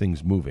keep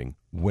things moving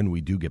when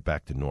we do get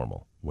back to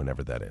normal,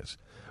 whenever that is.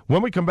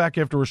 When we come back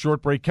after a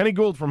short break, Kenny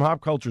Gould from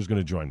Hop Culture is going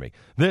to join me.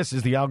 This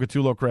is the Al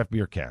Gattullo Craft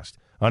Beer Cast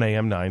on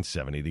AM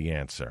 970, The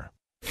Answer.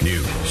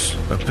 News,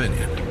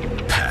 opinion,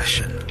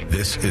 passion.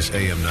 This is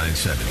AM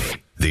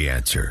 970, The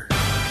Answer.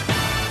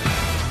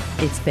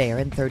 It's fair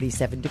and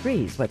 37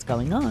 degrees. What's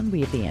going on? We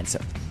have the answer.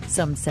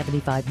 Some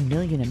 75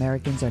 million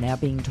Americans are now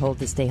being told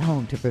to stay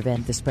home to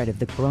prevent the spread of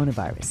the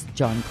coronavirus.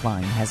 John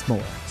Klein has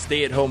more.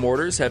 Stay-at-home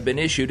orders have been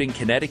issued in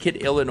Connecticut,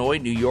 Illinois,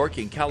 New York,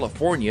 and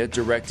California,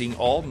 directing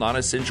all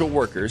non-essential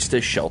workers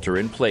to shelter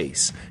in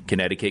place.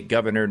 Connecticut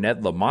Governor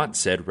Ned Lamont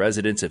said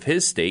residents of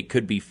his state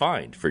could be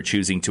fined for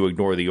choosing to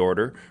ignore the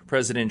order.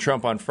 President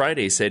Trump on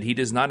Friday said he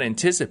does not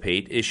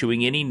anticipate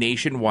issuing any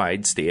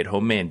nationwide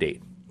stay-at-home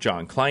mandate.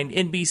 John Klein,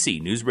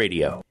 NBC News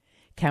Radio.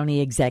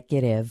 County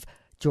Executive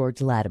George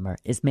Latimer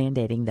is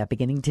mandating that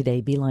beginning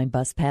today, Beeline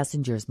bus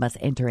passengers must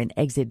enter and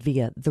exit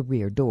via the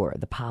rear door.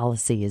 The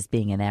policy is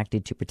being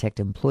enacted to protect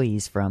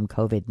employees from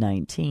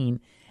COVID-19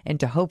 and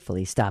to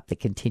hopefully stop the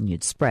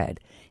continued spread.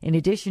 In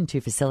addition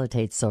to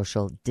facilitate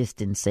social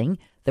distancing,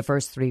 the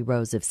first 3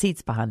 rows of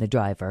seats behind the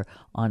driver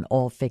on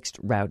all fixed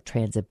route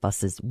transit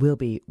buses will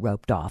be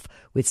roped off,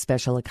 with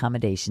special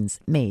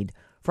accommodations made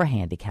for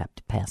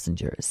handicapped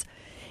passengers.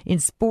 In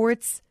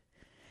sports,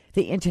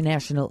 the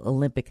International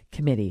Olympic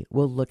Committee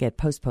will look at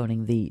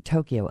postponing the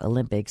Tokyo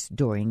Olympics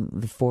during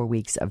the 4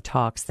 weeks of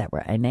talks that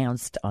were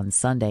announced on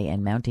Sunday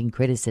and mounting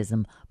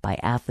criticism by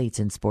athletes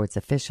and sports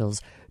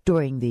officials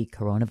during the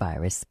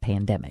coronavirus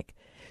pandemic.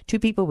 2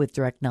 people with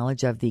direct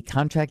knowledge of the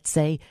contract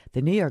say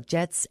the New York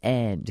Jets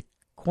and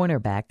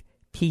cornerback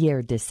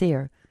Pierre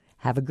Desir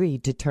have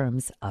agreed to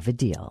terms of a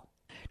deal.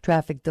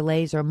 Traffic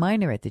delays are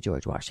minor at the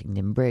George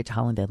Washington Bridge.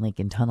 Holland and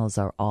Lincoln tunnels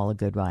are all a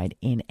good ride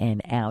in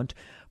and out.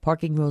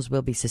 Parking rules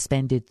will be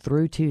suspended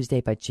through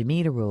Tuesday, but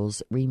Jamaica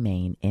rules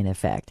remain in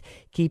effect.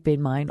 Keep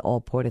in mind all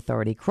Port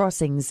Authority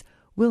crossings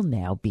will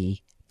now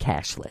be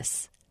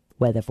cashless.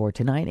 Weather for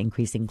tonight,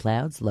 increasing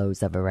clouds,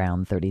 lows of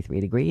around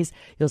 33 degrees.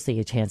 You'll see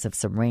a chance of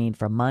some rain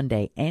for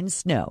Monday and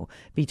snow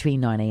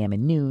between 9 a.m.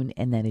 and noon,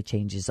 and then it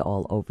changes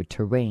all over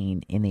to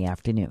rain in the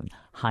afternoon,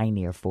 high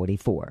near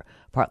 44.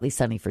 Partly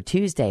sunny for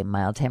Tuesday,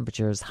 mild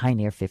temperatures, high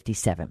near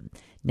 57.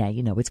 Now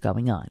you know what's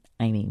going on.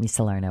 I'm Amy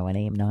Salerno on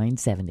AM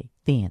 970,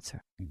 The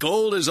Answer.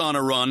 Gold is on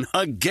a run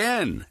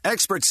again.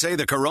 Experts say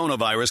the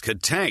coronavirus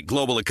could tank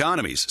global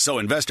economies, so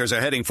investors are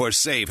heading for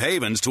safe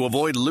havens to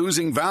avoid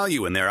losing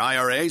value in their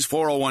IRAs,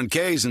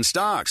 401ks, and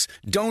stocks.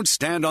 Don't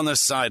stand on the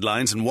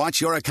sidelines and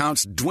watch your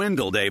accounts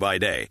dwindle day by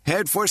day.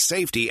 Head for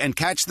safety and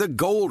catch the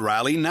gold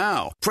rally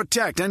now.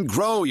 Protect and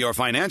grow your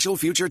financial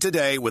future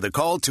today with a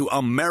call to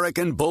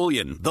American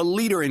Bullion, the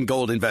leader in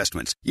gold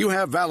investments. You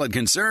have valid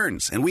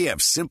concerns, and we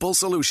have simple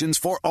solutions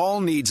for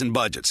all needs and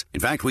budgets. In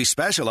fact, we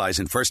specialize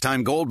in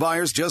first-time gold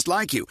buyers just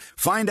like you.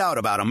 Find out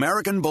about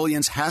American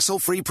Bullion's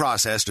hassle-free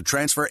process to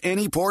transfer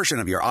any portion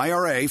of your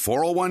IRA,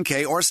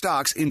 401k, or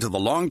stocks into the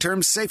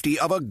long-term safety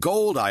of a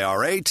gold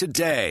IRA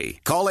today.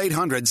 Call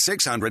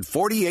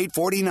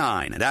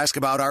 800-600-4849 and ask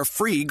about our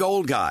free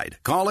gold guide.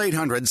 Call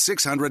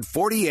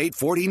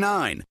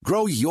 800-600-4849.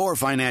 Grow your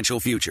financial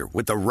future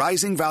with the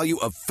rising value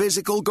of physical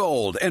physical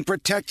gold and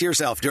protect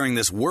yourself during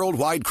this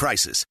worldwide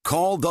crisis.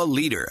 Call the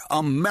leader,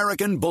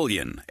 American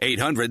Bullion,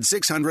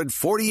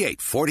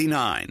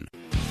 800-600-4849.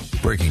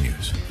 Breaking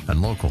news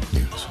and local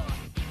news.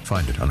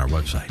 Find it on our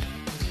website,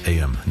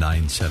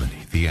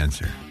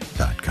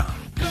 am970theanswer.com.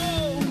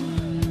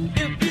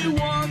 If you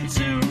want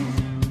to,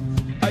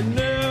 I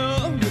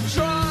never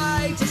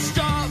try to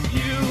stop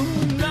you.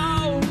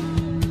 No,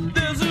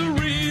 there's a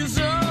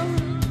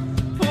reason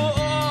for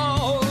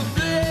all of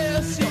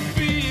this you're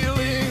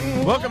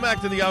feeling. Welcome back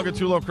to the Al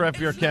Gattullo Craft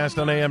Beer Cast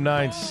on AM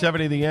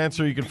 970 The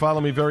Answer. You can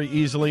follow me very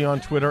easily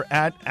on Twitter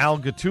at Al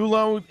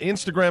Gattullo,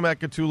 Instagram at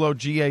Gattullo,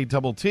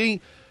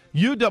 GATT.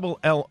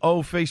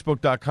 ULLO,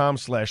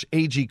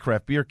 Facebook.com/AG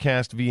Craft Beer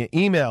Cast, via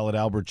email at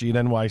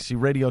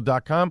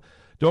albertg@nycradio.com.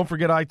 Don't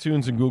forget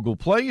iTunes and Google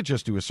Play. You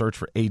just do a search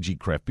for AG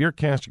Craft Beer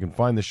Cast. You can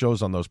find the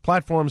shows on those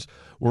platforms.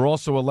 We're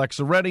also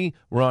Alexa ready.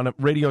 We're on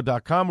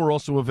radio.com. We're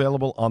also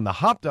available on the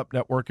Hopped Up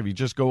Network. If you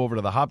just go over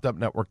to the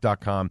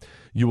hoppedupnetwork.com,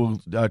 you will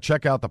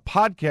check out the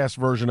podcast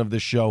version of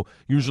this show,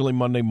 usually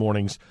Monday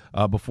mornings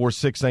before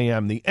 6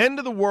 a.m. The End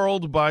of the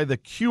World by The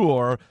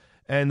Cure.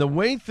 And the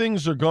way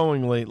things are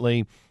going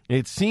lately,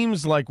 it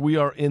seems like we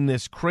are in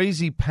this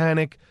crazy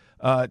panic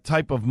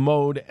type of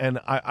mode. And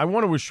I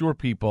want to assure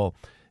people,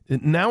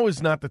 now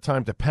is not the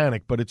time to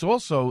panic, but it's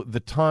also the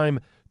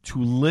time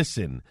to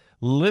listen.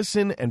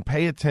 Listen and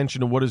pay attention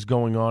to what is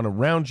going on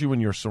around you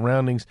and your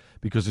surroundings,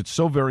 because it's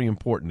so very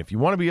important. If you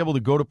want to be able to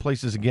go to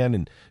places again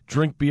and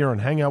drink beer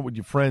and hang out with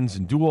your friends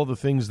and do all the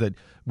things that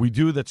we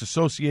do that's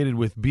associated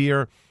with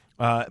beer,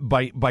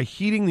 by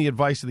heeding the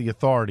advice of the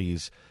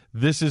authorities,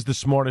 this is the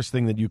smartest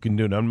thing that you can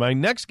do. Now, my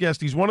next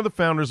guest, he's one of the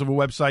founders of a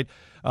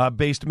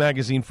website-based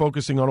magazine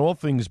focusing on all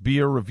things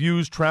beer,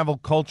 reviews, travel,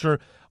 culture,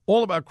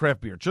 all about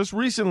craft beer. Just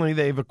recently,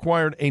 they've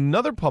acquired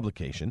another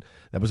publication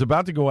that was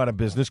about to go out of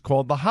business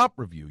called The Hop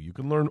Review. You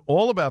can learn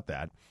all about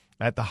that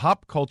at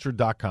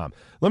thehopculture.com.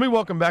 Let me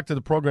welcome back to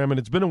the program, and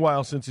it's been a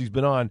while since he's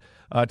been on,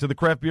 to the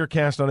Craft Beer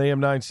Cast on AM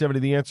 970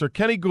 The Answer,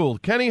 Kenny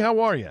Gould. Kenny, how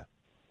are you?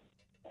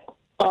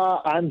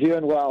 I'm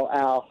doing well,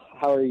 Al.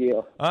 How are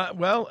you?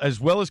 Well as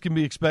can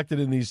be expected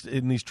in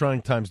these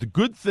trying times. The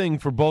good thing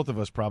for both of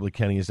us, probably,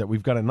 Kenny, is that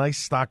we've got a nice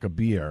stock of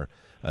beer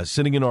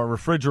sitting in our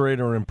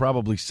refrigerator and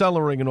probably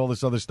cellaring and all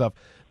this other stuff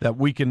that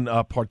we can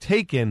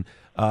partake in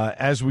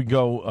as we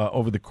go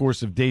over the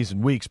course of days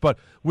and weeks. But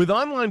with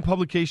online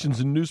publications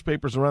and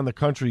newspapers around the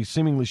country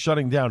seemingly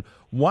shutting down,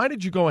 why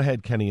did you go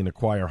ahead, Kenny, and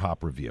acquire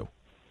Hop Review?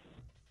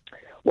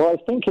 Well, I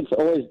think it's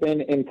always been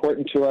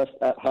important to us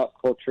at Hop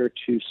Culture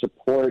to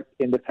support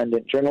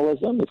independent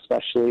journalism,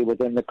 especially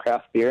within the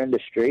craft beer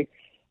industry.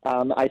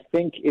 I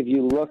think if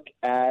you look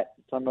at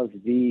some of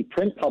the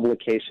print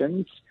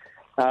publications,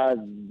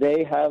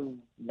 they have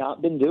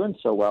not been doing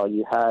so well.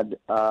 You had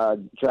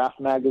Draft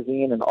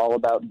Magazine and All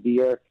About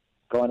Beer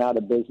going out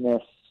of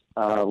business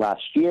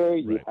last year.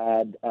 Right. You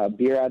had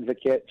Beer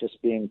Advocate just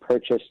being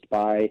purchased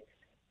by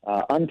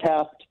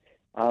Untapped.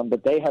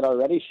 But they had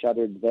already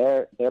shuttered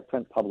their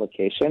print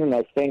publication, and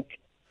I think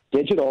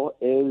digital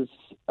is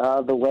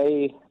the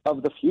way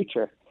of the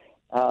future.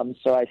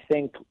 So I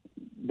think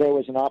there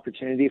was an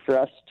opportunity for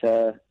us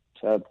to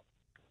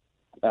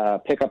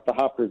pick up the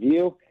Hop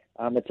Review.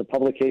 It's a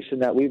publication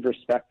that we've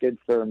respected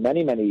for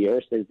many, many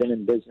years. They've been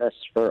in business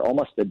for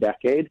almost a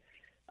decade.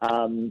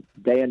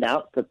 They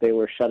announced that they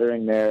were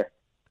shuttering their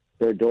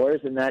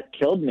doors, and that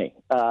killed me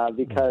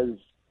because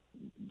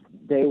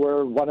they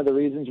were one of the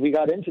reasons we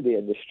got into the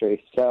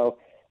industry. So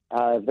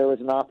there was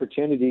an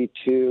opportunity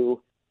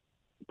to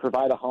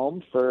provide a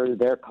home for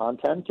their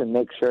content and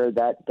make sure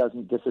that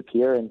doesn't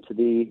disappear into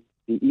the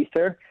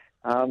ether.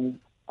 I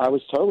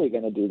was totally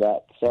going to do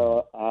that.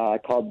 So I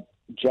called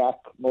Jack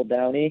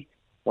Muldowney,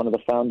 one of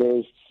the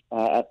founders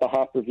at the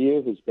Hop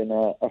Review, who's been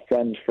a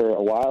friend for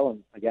a while,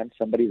 and again,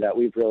 somebody that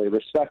we've really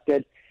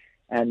respected.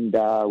 And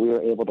we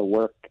were able to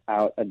work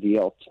out a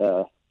deal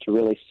to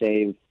really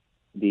save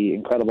the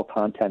incredible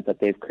content that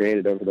they've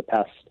created over the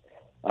past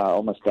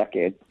almost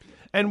decade.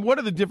 And what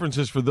are the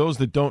differences, for those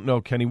that don't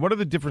know, Kenny, what are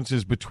the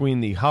differences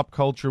between the Hop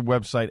Culture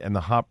website and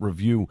the Hop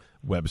Review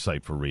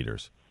website for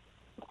readers?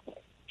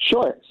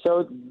 Sure.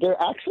 So they're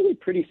actually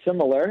pretty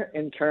similar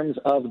in terms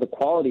of the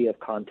quality of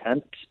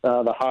content.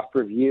 The Hop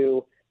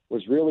Review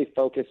was really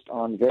focused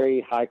on very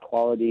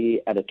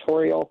high-quality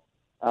editorial,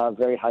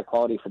 very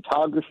high-quality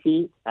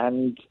photography,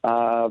 and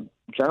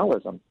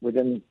journalism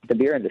within the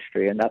beer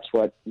industry, and that's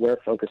what we're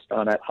focused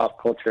on at Hop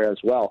Culture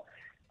as well.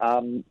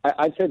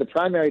 I'd say the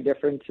primary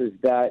difference is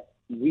that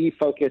we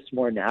focus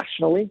more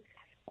nationally,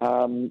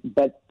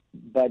 but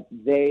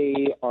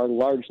they are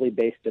largely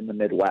based in the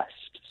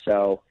Midwest.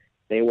 So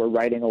they were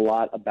writing a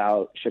lot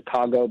about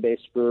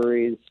Chicago-based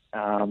breweries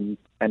and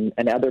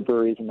other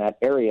breweries in that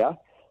area.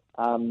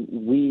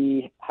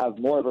 We have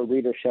more of a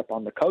readership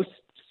on the coasts.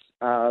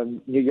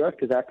 New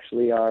York is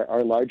actually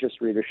our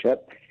largest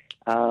readership,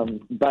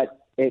 but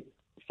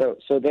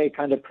so they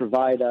kind of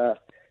provide a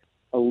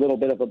little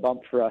bit of a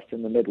bump for us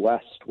in the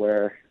Midwest,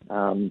 where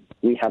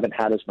we haven't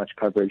had as much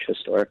coverage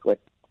historically.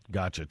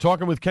 Gotcha.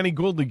 Talking with Kenny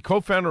Gould, the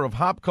co-founder of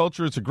Hop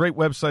Culture. It's a great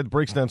website that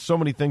breaks down so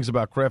many things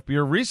about craft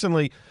beer.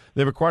 Recently,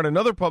 they've acquired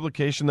another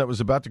publication that was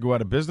about to go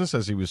out of business,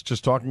 as he was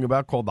just talking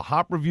about, called the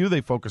Hop Review.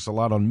 They focus a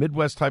lot on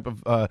Midwest type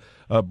of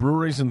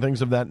breweries and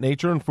things of that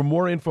nature. And for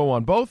more info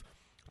on both,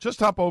 just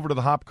hop over to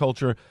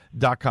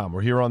thehopculture.com.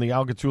 We're here on the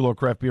Al Gattullo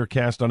Craft Beer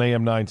Cast on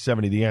AM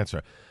 970, The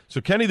Answer. So,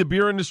 Kenny, the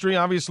beer industry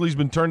obviously has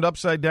been turned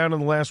upside down in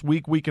the last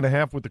week and a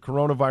half with the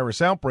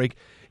coronavirus outbreak.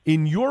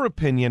 In your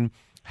opinion,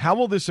 how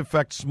will this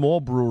affect small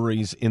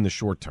breweries in the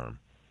short term?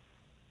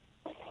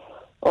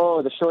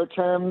 Oh, the short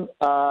term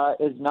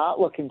is not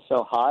looking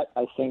so hot.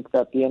 I think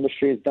that the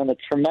industry has done a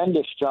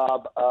tremendous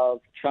job of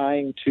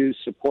trying to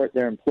support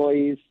their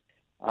employees.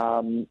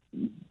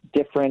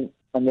 Different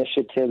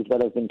initiatives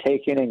that have been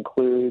taken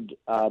include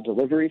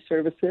delivery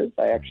services.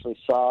 I actually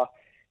saw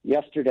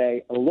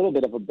yesterday a little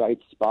bit of a bright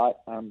spot.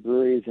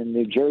 Breweries in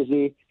New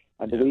Jersey,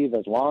 I believe,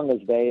 as long as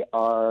they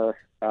are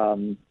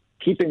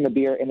keeping the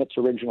beer in its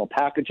original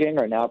packaging,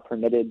 are now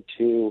permitted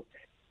to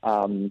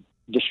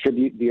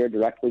distribute beer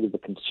directly to the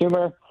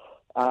consumer.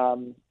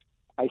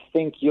 I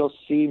think you'll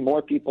see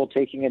more people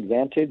taking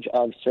advantage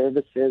of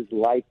services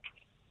like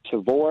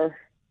Tavour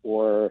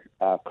or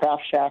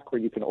Craft Shack,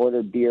 where you can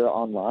order beer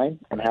online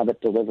and have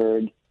it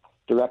delivered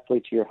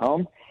directly to your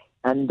home.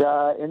 And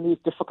in these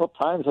difficult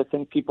times, I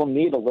think people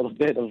need a little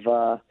bit of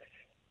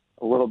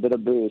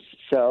booze.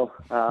 So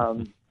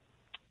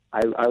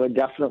I would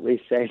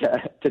definitely say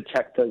to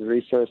check those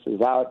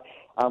resources out.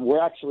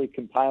 We're actually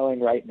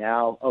compiling right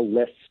now a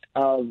list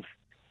of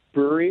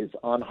breweries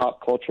on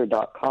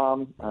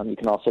hopculture.com. You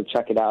can also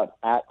check it out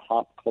at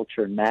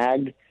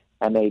hopculturemag,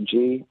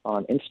 M-A-G,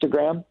 on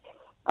Instagram,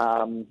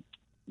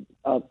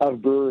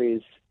 of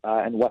breweries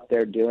and what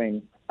they're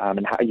doing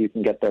and how you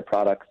can get their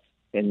products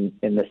in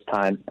this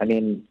time. I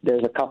mean,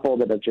 there's a couple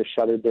that have just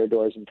shuttered their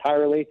doors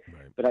entirely,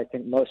 but I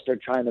think most are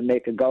trying to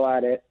make a go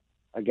at it,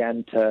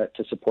 again, to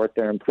support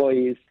their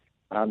employees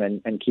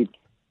and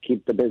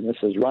keep the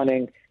businesses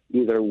running,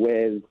 either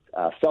with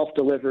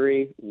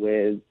self-delivery,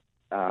 with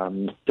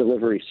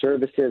delivery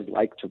services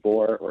like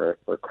Tavour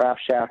or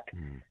Craft Shack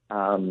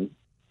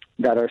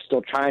that are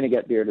still trying to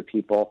get beer to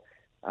people.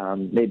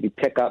 Maybe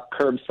pick up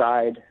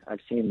curbside.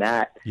 I've seen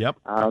that. Yep,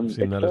 I've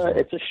seen that as well.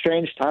 It's a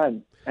strange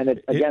time, and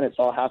it's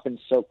all happened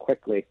so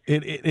quickly.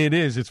 It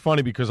is. It's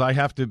funny because I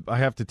have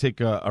to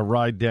take a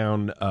ride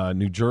down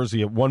New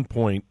Jersey at one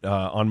point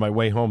on my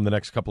way home the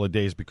next couple of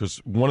days because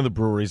one of the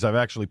breweries, I've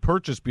actually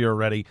purchased beer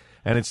already,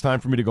 and it's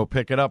time for me to go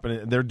pick it up.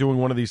 And they're doing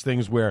one of these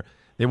things where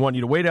they want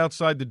you to wait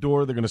outside the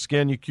door. They're going to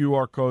scan your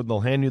QR code.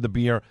 They'll hand you the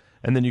beer,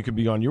 and then you can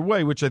be on your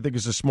way, which I think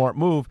is a smart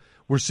move.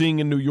 We're seeing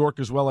in New York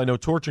as well. I know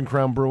Torch and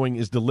Crown Brewing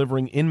is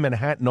delivering in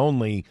Manhattan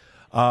only,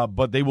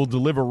 but they will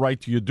deliver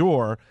right to your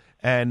door.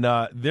 And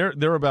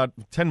they're about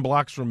 10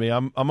 blocks from me.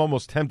 I'm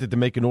almost tempted to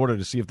make an order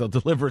to see if they'll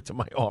deliver it to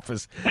my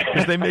office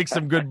because they make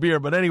some good beer.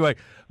 But anyway,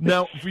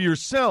 now for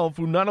yourself,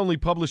 who not only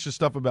publishes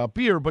stuff about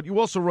beer, but you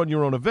also run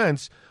your own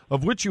events,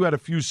 of which you had a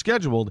few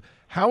scheduled,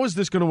 how is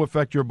this going to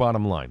affect your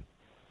bottom line?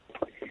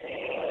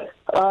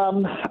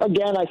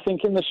 Again, I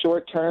think in the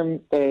short term,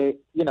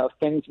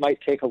 things might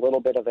take a little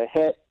bit of a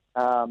hit.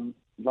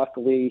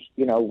 Luckily,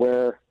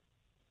 we're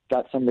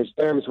got some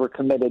reserves. We're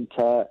committed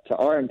to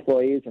our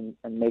employees and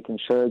making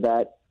sure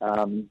that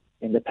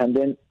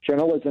independent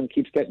journalism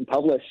keeps getting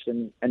published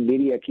and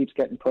media keeps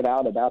getting put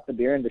out about the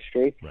beer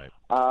industry. Right.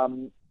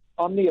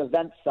 On the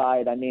event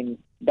side, I mean,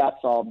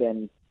 that's all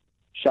been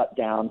shut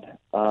down.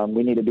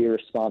 We need to be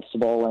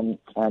responsible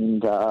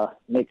and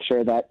make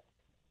sure that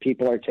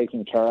people are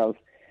taken care of.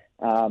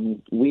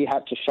 We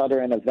had to shutter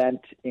an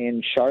event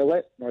in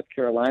Charlotte, North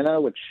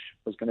Carolina, which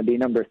was going to be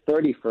number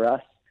 30 for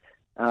us.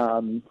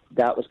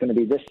 That was going to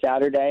be this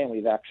Saturday, and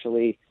we've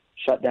actually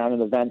shut down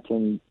an event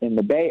in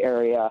the Bay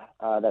Area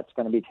that's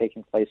going to be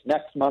taking place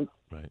next month.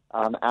 Right.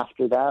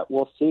 After that,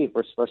 we'll see.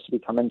 We're supposed to be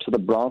coming to the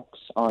Bronx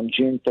on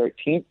June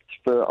 13th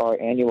for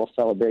our annual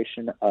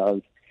celebration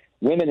of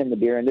women in the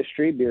beer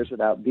industry, Beers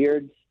Without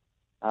Beards.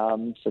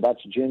 So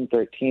that's June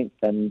 13th,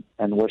 and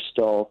we're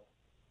still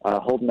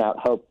holding out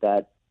hope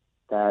that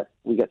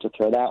we get to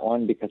throw that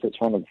one because it's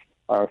one of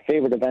our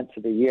favorite events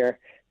of the year.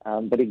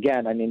 But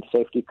again, I mean,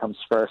 safety comes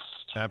first.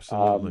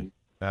 Absolutely.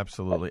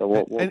 Absolutely. So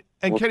we'll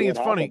Kenny, it's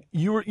funny.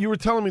 You were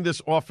telling me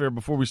this off air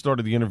before we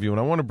started the interview, and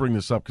I want to bring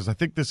this up because I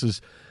think this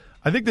is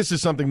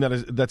something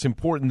that's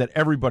important that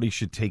everybody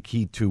should take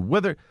heed to.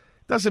 Whether it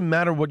doesn't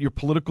matter what your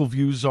political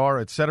views are,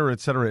 et cetera, et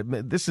cetera.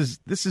 This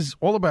is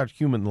all about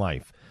human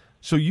life.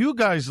 So you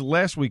guys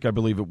last week, I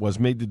believe it was,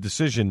 made the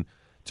decision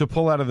to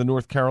pull out of the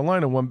North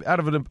Carolina one out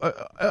of an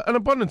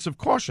abundance of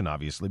caution,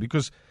 obviously,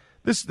 because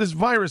this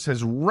virus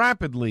has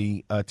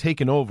rapidly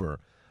taken over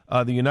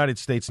the United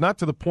States, not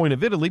to the point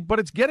of Italy, but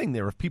it's getting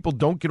there. If people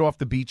don't get off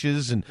the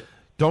beaches and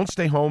don't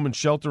stay home and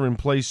shelter in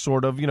place,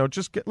 sort of,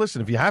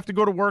 listen, if you have to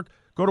go to work,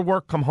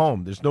 come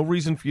home. There's no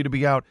reason for you to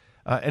be out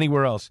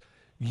anywhere else.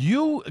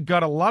 You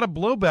got a lot of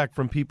blowback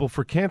from people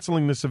for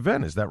canceling this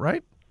event. Is that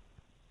right?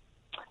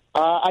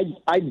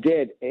 I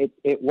did.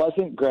 It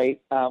wasn't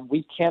great.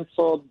 We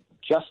canceled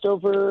just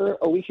over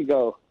a week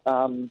ago.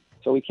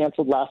 So we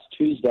canceled last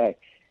Tuesday.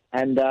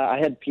 And I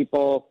had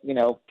people,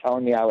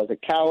 telling me I was a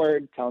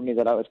coward, telling me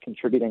that I was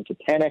contributing to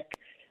panic.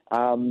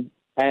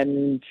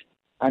 And,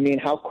 I mean,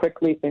 how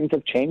quickly things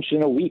have changed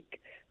in a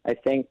week. I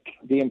think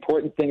the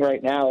important thing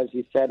right now, as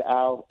you said,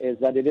 Al, is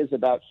that it is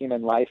about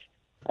human life.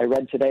 I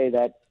read today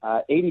that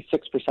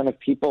 86% of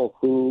people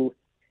who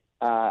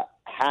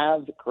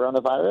have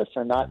coronavirus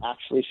are not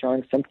actually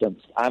showing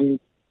symptoms. I'm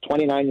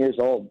 29 years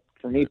old.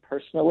 For me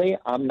personally,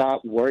 I'm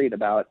not worried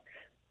about,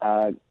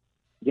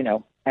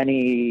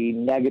 any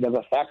negative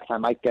effects. I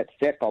might get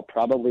sick. I'll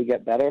probably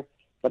get better.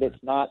 But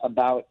it's not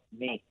about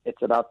me.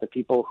 It's about the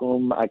people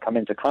whom I come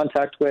into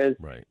contact with.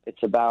 Right.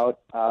 It's about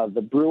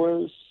the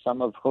brewers,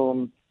 some of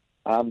whom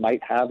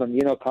might have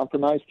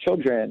immunocompromised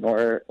children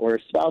or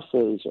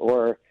spouses,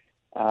 or,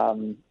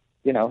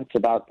 it's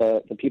about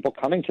the people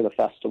coming to the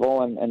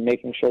festival and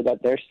making sure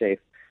that they're safe.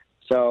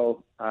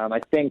 So I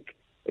think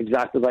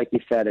exactly like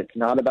you said, it's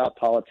not about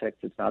politics.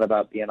 It's not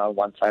about being on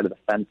one side of the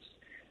fence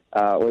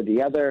or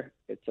the other.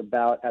 It's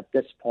about, at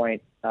this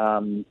point,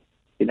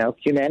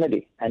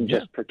 humanity and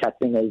just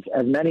protecting as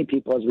many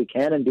people as we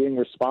can and being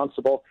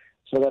responsible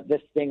so that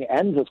this thing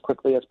ends as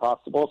quickly as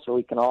possible so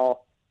we can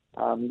all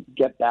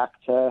get back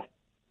to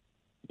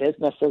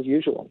business as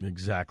usual.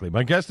 Exactly.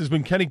 My guest has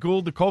been Kenny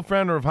Gould, the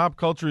co-founder of Hop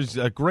Culture. It's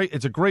a great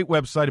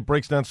website. It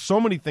breaks down so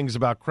many things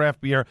about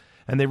craft beer,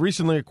 and they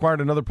recently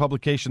acquired another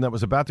publication that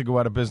was about to go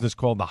out of business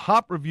called The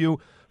Hop Review.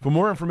 For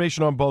more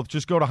information on both,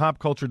 just go to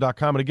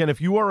hopculture.com. And again,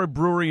 if you are a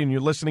brewery and you're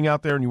listening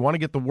out there and you want to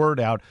get the word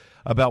out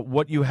about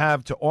what you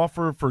have to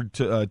offer for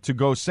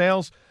to-go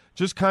sales,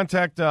 just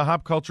contact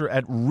Hop Culture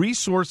at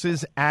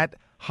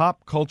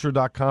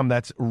resources@hopculture.com.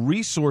 That's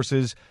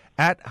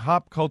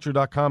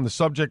resources@hopculture.com. The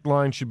subject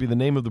line should be the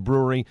name of the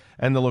brewery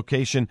and the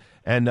location,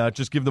 and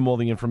just give them all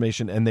the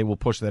information, and they will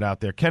push that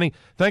out there. Kenny,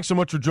 thanks so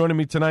much for joining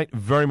me tonight.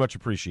 Very much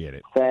appreciate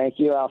it. Thank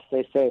you. I'll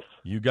stay safe.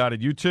 You got it.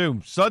 You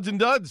too. Suds and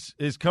Duds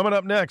is coming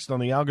up next on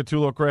the Al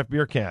Gattullo Craft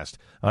Beer Cast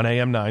on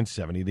AM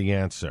 970 The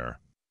Answer.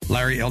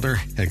 Larry Elder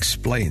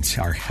explains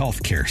our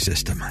healthcare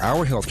system.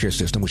 Our healthcare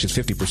system, which is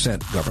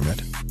 50%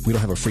 government, we don't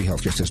have a free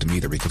healthcare system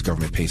either because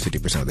government pays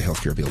 50% of the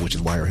healthcare bill, which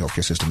is why our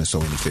healthcare system is so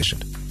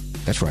inefficient.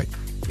 That's right.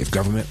 If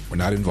government were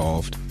not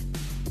involved,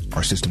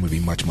 our system would be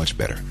much, much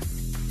better.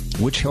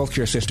 Which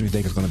healthcare system do you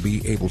think is going to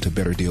be able to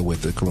better deal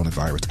with the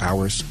coronavirus?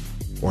 Ours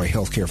or a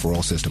healthcare for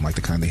all system like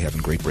the kind they have in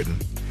Great Britain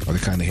or the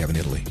kind they have in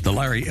Italy? The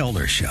Larry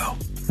Elder Show.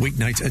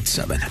 Weeknights at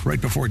 7, right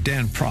before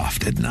Dan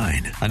Proft at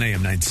 9 on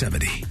AM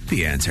 970.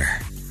 The Answer.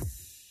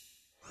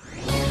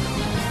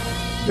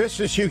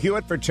 This is Hugh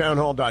Hewitt for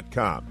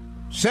townhall.com.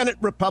 Senate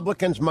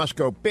Republicans must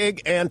go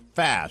big and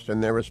fast in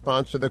their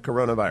response to the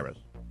coronavirus.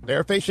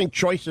 They're facing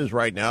choices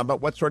right now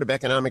about what sort of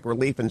economic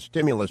relief and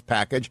stimulus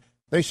package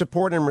they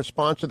support in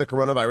response to the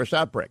coronavirus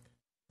outbreak.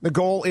 The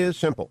goal is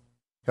simple: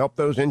 help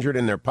those injured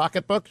in their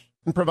pocketbooks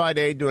and provide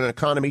aid to an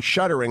economy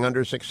shuddering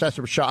under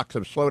successive shocks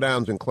of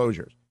slowdowns and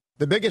closures.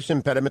 The biggest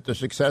impediment to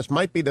success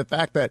might be the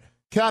fact that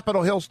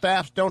Capitol Hill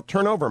staffs don't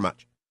turn over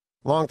much.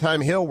 Longtime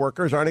Hill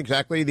workers aren't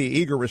exactly the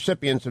eager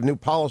recipients of new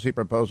policy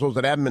proposals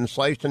that haven't been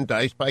sliced and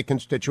diced by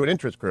constituent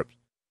interest groups.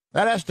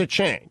 That has to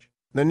change.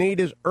 The need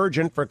is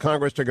urgent for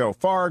Congress to go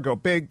far, go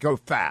big, go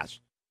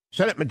fast.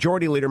 Senate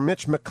Majority Leader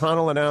Mitch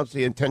McConnell announced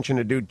the intention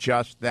to do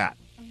just that.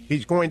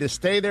 He's going to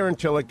stay there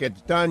until it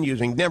gets done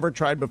using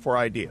never-tried-before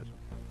ideas.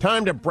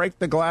 Time to break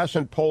the glass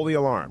and pull the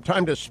alarm.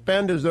 Time to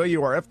spend as though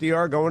you are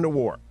FDR going to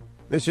war.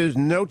 This is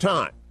no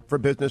time for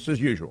business as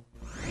usual.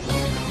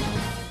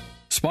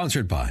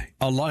 Sponsored by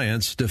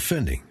Alliance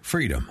Defending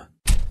Freedom.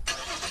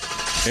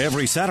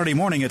 Every Saturday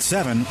morning at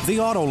 7, the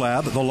Auto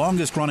Lab, the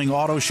longest-running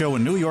auto show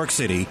in New York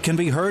City, can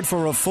be heard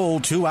for a full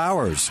 2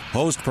 hours.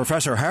 Host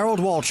Professor Harold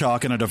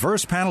Walchok and a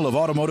diverse panel of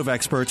automotive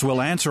experts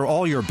will answer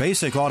all your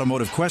basic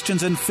automotive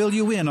questions and fill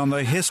you in on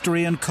the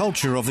history and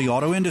culture of the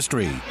auto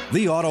industry.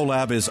 The Auto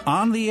Lab is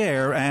on the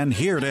air and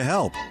here to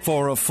help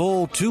for a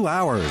full 2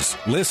 hours.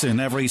 Listen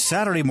every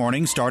Saturday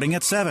morning starting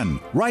at 7,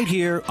 right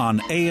here on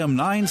AM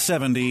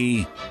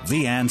 970,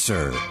 The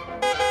Answer.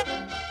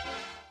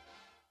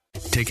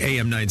 Take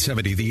AM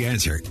 970 The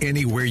Answer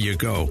anywhere you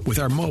go with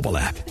our mobile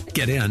app.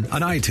 Get in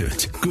on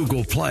iTunes,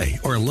 Google Play,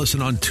 or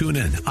listen on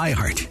TuneIn,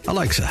 iHeart,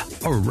 Alexa,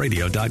 or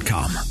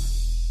radio.com.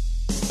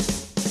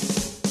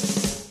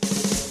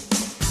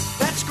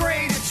 That's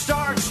great. It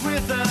starts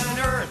with an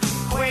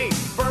earthquake,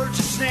 birds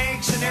and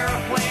snakes, an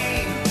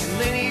airplane.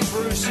 Lenny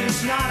Bruce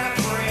is not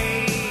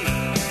afraid.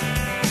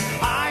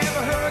 I have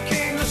a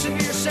hurricane. Listen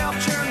to yourself.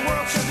 Churn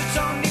world serves its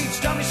own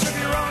needs. Dummy serve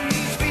your own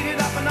needs. Beat it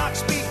up and not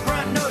speak.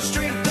 Grunt, no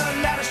strength.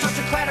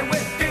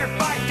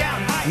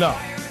 No,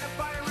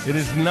 it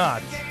is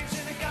not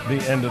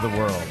the end of the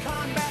world,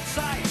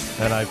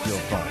 and I feel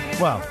fine.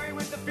 Well,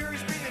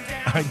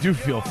 I do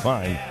feel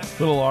fine.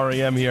 Little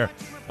REM here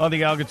on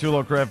the Al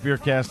Gattullo Craft Beer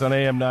Cast on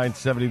AM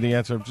 970 The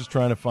Answer. I'm just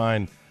trying to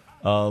find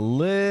a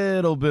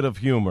little bit of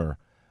humor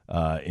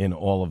in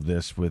all of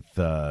this with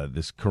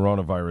this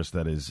coronavirus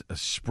that is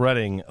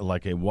spreading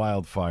like a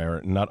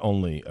wildfire, not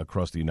only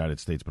across the United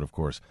States, but, of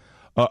course,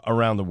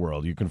 around the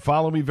world. You can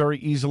follow me very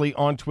easily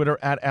on Twitter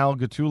at Al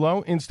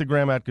Gattullo,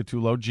 Instagram at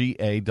Gattullo,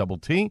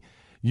 G-A-T-T,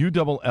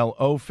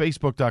 U-L-L-O,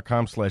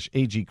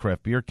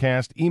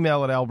 Facebook.com/AGCraftBeerCast,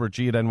 email at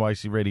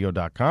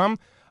albertg@nycradio.com,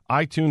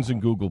 iTunes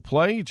and Google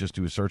Play. Just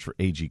do a search for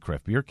AG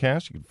Craft Beer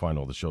Cast. You can find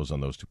all the shows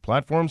on those two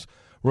platforms.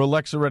 We're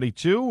Alexa Ready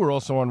too. We're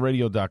also on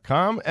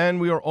radio.com,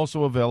 and we are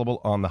also available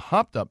on the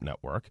Hopped Up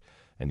Network.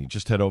 And you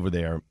just head over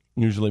there,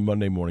 usually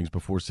Monday mornings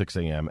before 6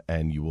 a.m.,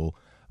 and you will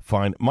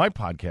find my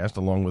podcast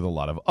along with a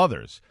lot of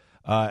others.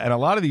 And a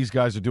lot of these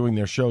guys are doing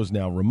their shows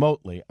now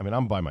remotely. I mean,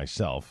 I'm by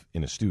myself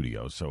in a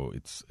studio, so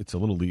it's a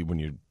little, when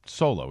you're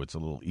solo, it's a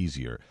little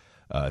easier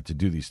to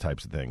do these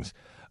types of things.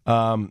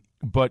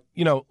 But,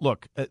 you know,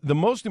 look, the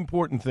most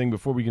important thing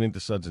before we get into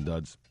Suds and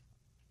Duds,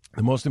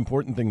 the most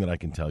important thing that I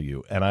can tell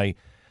you, and I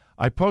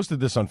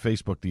posted this on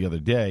Facebook the other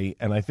day,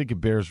 and I think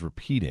it bears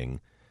repeating.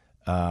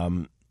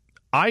 I'm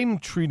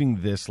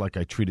treating this like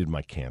I treated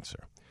my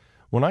cancer.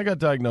 When I got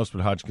diagnosed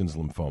with Hodgkin's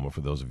lymphoma,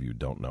 for those of you who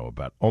don't know,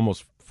 about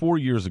almost 4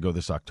 years ago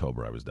this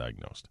October I was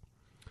diagnosed.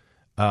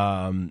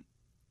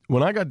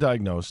 When I got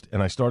diagnosed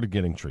and I started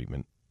getting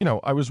treatment, you know,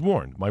 I was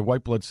warned my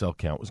white blood cell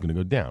count was going to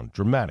go down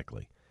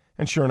dramatically.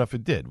 And sure enough,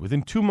 it did.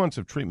 Within 2 months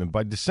of treatment,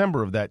 by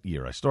December of that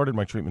year, I started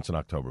my treatments in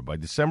October. By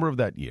December of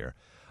that year,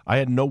 I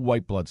had no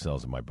white blood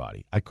cells in my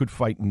body. I could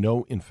fight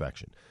no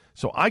infection.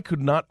 So I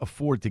could not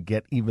afford to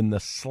get even the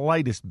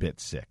slightest bit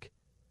sick.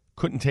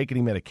 Couldn't take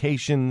any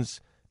medications,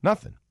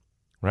 nothing.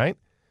 Right?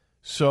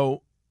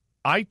 So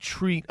I'm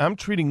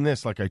treating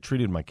this like I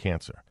treated my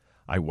cancer.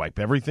 I wipe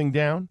everything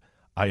down.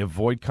 I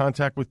avoid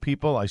contact with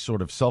people. I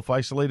sort of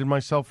self-isolated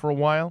myself for a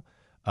while.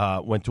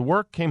 Went to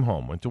work, came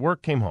home. Went to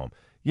work, came home.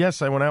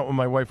 Yes, I went out with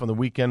my wife on the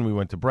weekend. We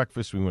went to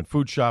breakfast. We went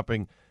food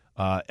shopping.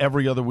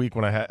 Every other week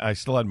when I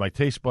still had my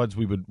taste buds,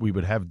 we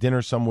would have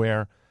dinner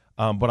somewhere.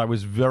 But I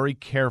was very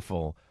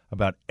careful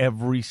about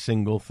every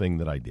single thing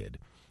that I did.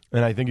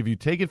 And I think if you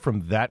take it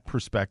from that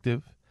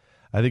perspective,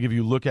 I think if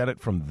you look at it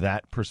from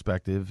that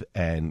perspective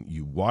and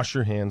you wash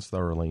your hands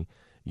thoroughly,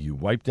 you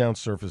wipe down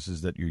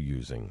surfaces that you're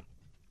using,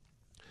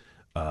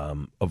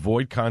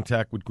 avoid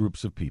contact with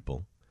groups of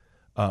people,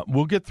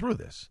 we'll get through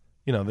this.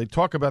 You know, they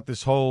talk about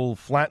this whole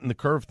flatten the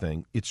curve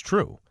thing. It's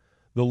true.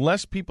 The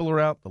less people are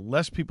out, the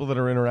less people that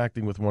are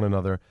interacting with one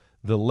another,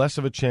 the less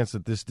of a chance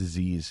that this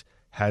disease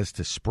has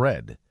to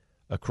spread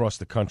across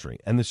the country.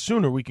 And the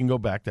sooner we can go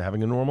back to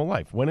having a normal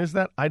life. When is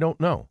that? I don't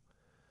know.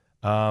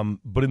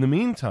 But in the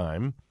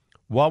meantime,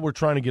 while we're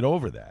trying to get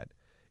over that,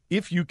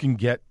 if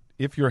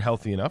you're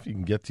healthy enough, you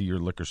can get to your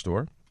liquor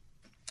store.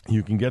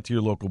 You can get to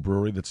your local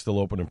brewery that's still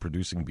open and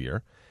producing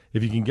beer.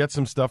 If you can get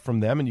some stuff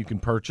from them and you can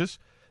purchase,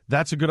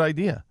 that's a good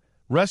idea.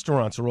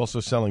 Restaurants are also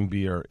selling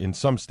beer in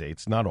some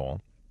states, not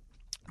all.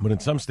 But in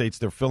some states,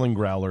 they're filling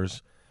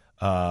growlers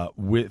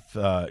with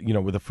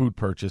a food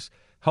purchase.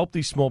 Help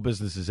these small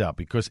businesses out,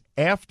 because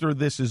after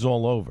this is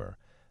all over,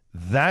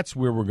 that's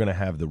where we're going to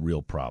have the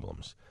real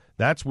problems.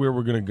 That's where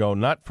we're going to go,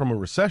 not from a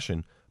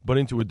recession, but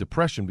into a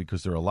depression,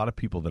 because there are a lot of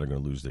people that are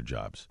going to lose their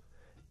jobs.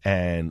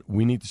 And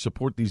we need to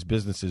support these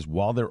businesses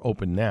while they're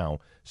open now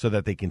so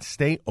that they can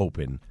stay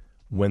open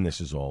when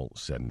this is all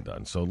said and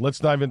done. So let's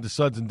dive into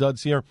Suds and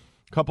Duds here.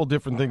 A couple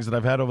different things that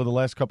I've had over the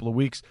last couple of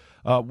weeks.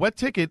 Wet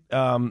Ticket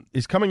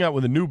is coming out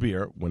with a new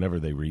beer whenever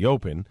they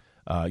reopen,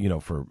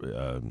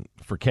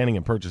 for canning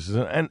and purchases.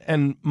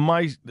 And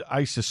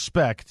I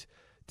suspect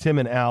Tim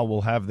and Al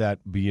will have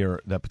that beer,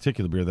 that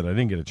particular beer that I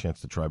didn't get a chance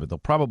to try, but they'll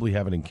probably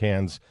have it in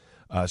cans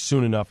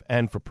soon enough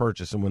and for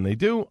purchase. And when they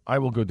do, I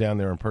will go down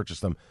there and purchase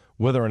them,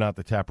 whether or not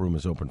the tap room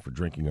is open for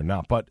drinking or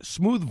not. But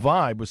Smooth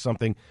Vibe was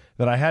something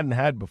that I hadn't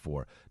had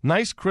before.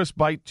 Nice crisp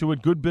bite to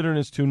it, good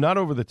bitterness too, not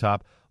over the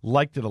top.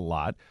 Liked it a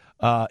lot.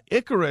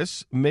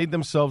 Icarus made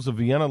themselves a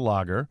Vienna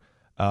lager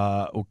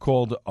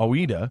called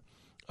Oida.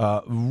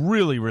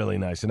 Really, really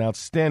nice. An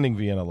outstanding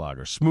Vienna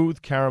lager.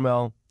 Smooth,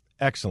 caramel,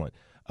 excellent.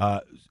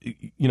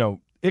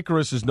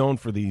 Icarus is known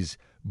for these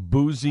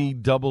boozy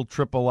double,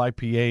 triple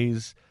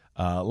IPAs,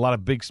 a lot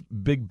of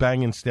big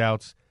banging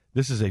stouts.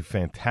 This is a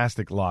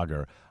fantastic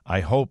lager. I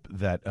hope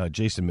that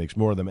Jason makes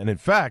more of them. And in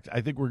fact,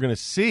 I think we're going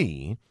to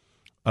see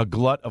a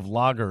glut of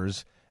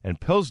lagers and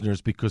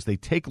pilsners because they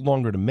take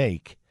longer to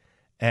make.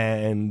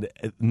 And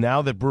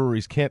now that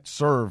breweries can't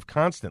serve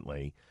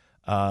constantly,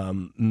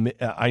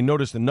 I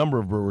noticed a number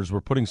of brewers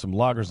were putting some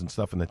lagers and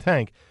stuff in the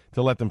tank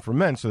to let them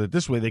ferment so that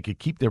this way they could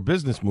keep their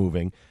business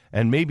moving.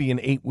 And maybe in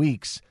 8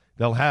 weeks,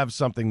 they'll have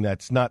something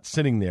that's not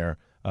sitting there,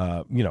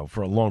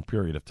 for a long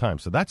period of time.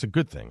 So that's a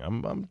good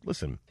thing.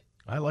 Listen,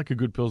 I like a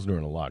good pilsner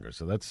and a lager.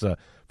 So that's,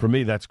 for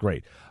me, that's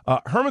great.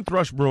 Herman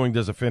Thrush Brewing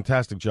does a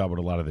fantastic job with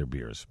a lot of their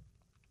beers.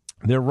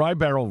 Their Rye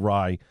Barrel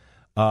Rye,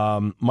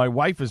 my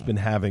wife has been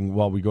having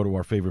while we go to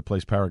our favorite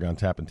place, Paragon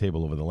Tap and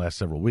Table, over the last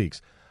several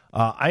weeks.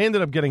 I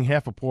ended up getting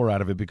half a pour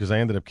out of it because I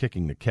ended up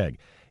kicking the keg.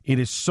 It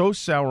is so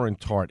sour and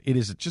tart. It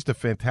is just a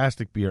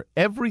fantastic beer.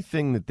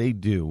 Everything that they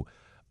do,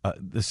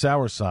 the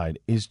sour side,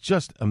 is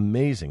just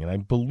amazing. And I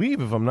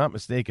believe, if I'm not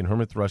mistaken,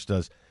 Herman Thrush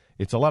does,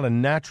 it's a lot of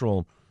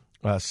natural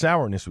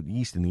sourness with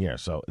yeast in the air.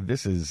 So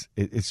this is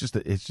it's just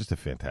a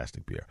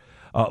fantastic beer.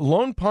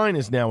 Lone Pine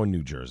is now in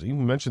New Jersey.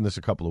 We mentioned this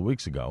a couple of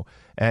weeks ago,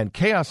 and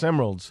Chaos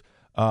Emeralds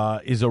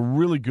is a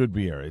really good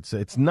beer.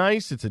 It's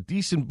nice. It's a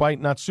decent bite,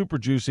 not super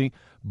juicy,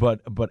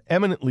 but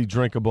eminently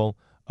drinkable.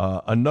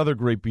 Another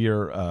great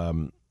beer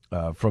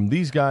from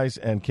these guys,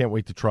 and can't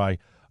wait to try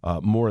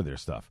more of their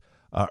stuff.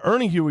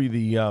 Ernie Huey,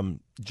 the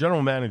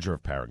general manager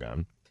of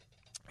Paragon,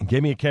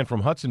 gave me a can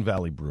from Hudson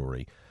Valley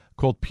Brewery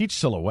called Peach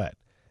Silhouette.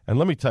 And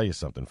let me tell you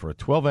something. For a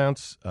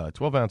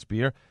 12-ounce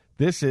beer,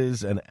 this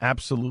is an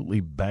absolutely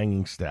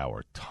banging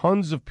sour.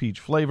 Tons of peach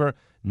flavor,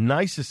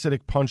 nice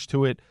acidic punch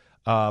to it.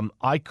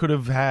 I could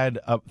have had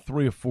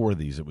 3 or 4 of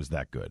these. It was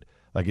that good.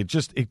 Like it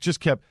just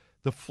kept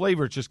the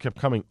flavor just kept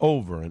coming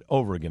over and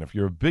over again. If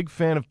you're a big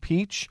fan of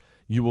peach,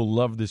 you will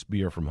love this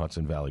beer from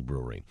Hudson Valley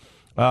Brewery.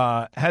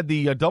 Had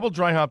the double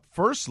dry hop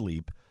First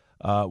Leap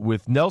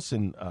with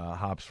Nelson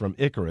hops from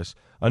Icarus.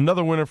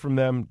 Another winner from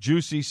them.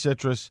 Juicy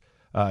citrus.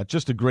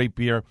 Just a great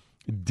beer.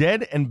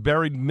 Dead and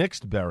Buried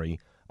Mixed Berry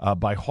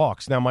by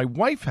Hawks. Now, my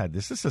wife had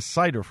this. This is a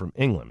cider from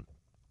England.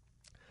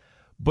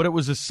 But it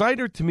was a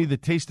cider to me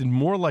that tasted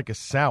more like a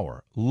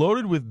sour,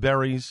 loaded with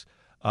berries,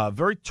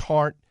 very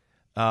tart.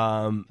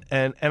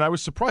 And I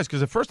was surprised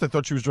because at first I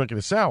thought she was drinking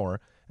a sour.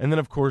 And then,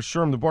 of course,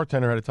 Sherm, the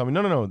bartender, had to tell me,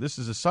 no, this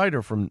is a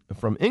cider from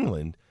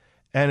England,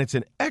 and it's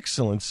an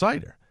excellent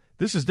cider.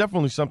 This is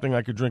definitely something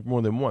I could drink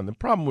more than one. The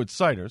problem with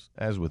ciders,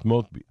 as with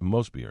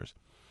most beers,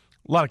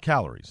 a lot of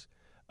calories.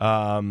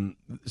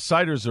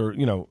 Ciders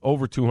are,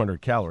 over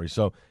 200 calories,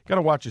 so got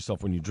to watch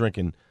yourself when you're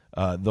drinking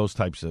those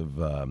types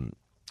of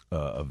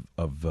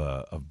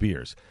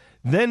beers.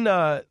 Then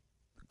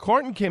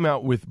Carton came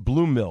out with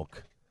Blue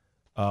Milk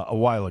a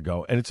while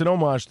ago, and it's an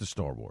homage to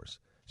Star Wars.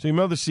 So you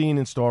know the scene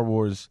in Star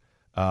Wars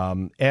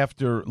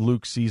after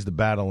Luke sees the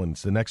battle, and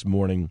it's the next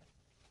morning.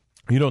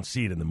 You don't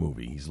see it in the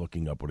movie. He's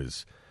looking up with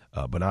his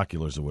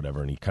binoculars or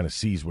whatever, and he kind of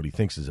sees what he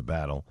thinks is a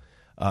battle.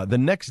 The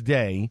next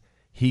day,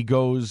 he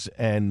goes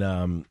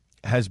and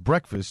has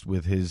breakfast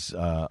with his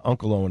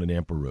Uncle Owen and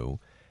Aunt Beru.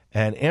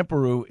 And Aunt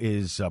Beru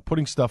is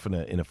putting stuff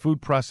in a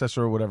food processor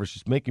or whatever.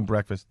 She's making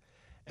breakfast,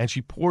 and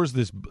she pours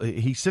this.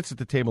 He sits at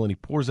the table and he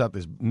pours out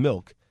this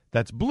milk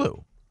that's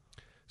blue.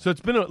 So it's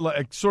been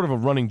sort of a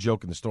running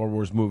joke in the Star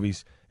Wars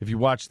movies. If you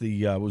watch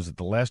the was it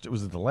the Last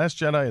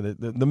Jedi,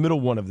 the middle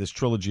one of this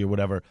trilogy or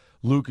whatever,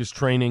 Luke is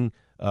training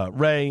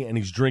Rey, and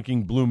he's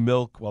drinking blue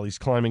milk while he's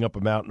climbing up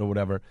a mountain or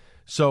whatever.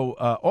 So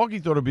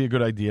Augie thought it'd be a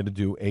good idea to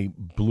do a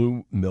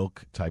blue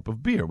milk type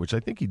of beer, which I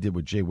think he did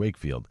with Jay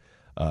Wakefield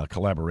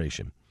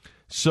collaboration.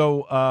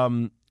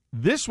 So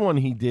this one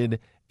he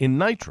did in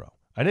nitro.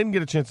 I didn't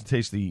get a chance to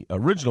taste the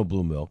original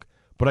blue milk,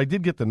 but I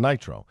did get the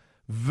nitro.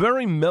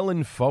 Very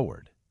melon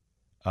forward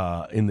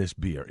in this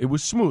beer. It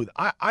was smooth.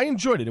 I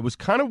enjoyed it. It was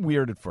kind of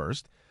weird at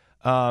first.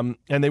 And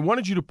they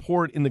wanted you to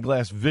pour it in the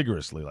glass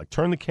vigorously, like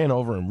turn the can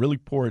over and really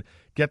pour it,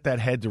 get that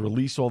head to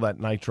release all that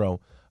nitro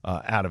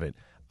out of it.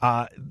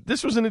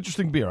 This was an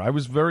interesting beer. I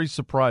was very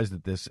surprised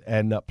at this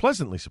and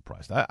pleasantly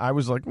surprised. I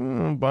was like,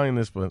 I'm buying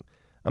this, but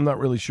I'm not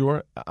really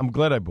sure. I'm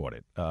glad I bought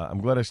it. I'm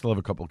glad I still have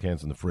a couple of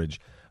cans in the fridge.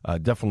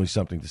 Definitely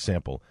something to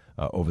sample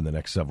over the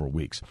next several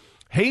weeks.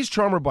 Haze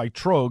Charmer by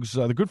Trogs.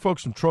 The good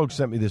folks from Trogs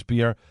sent me this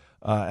beer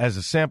as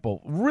a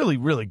sample. Really,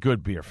 really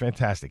good beer.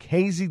 Fantastic.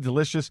 Hazy,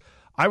 delicious.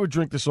 I would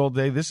drink this all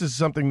day. This is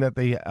something that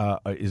they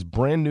is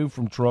brand new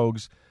from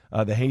Trogs,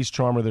 the Haze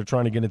Charmer. They're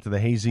trying to get into the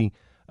hazy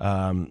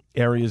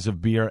areas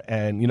of beer.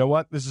 And you know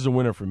what? This is a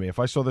winner for me. If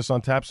I saw this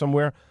on tap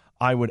somewhere,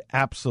 I would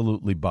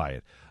absolutely buy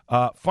it.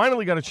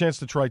 Finally got a chance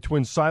to try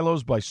Twin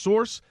Silos by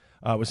Source.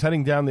 Was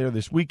heading down there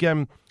this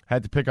weekend.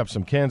 Had to pick up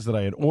some cans that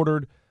I had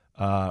ordered.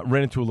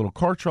 Ran into a little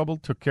car trouble.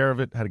 Took care of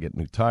it. Had to get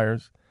new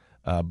tires.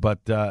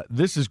 But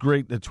this is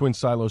great. The Twin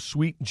Silos,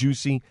 sweet,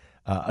 juicy,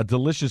 a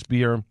delicious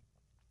beer.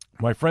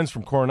 My friends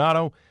from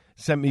Coronado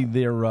sent me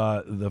their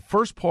the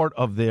first part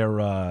of their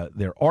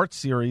art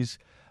series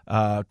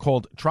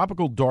called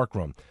Tropical Dark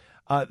Rum.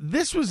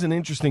 This was an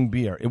interesting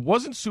beer. It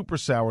wasn't super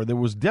sour. There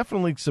was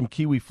definitely some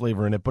kiwi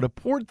flavor in it, but it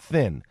poured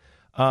thin.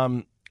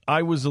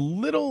 I was a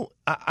little,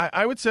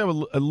 I would say I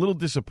was a little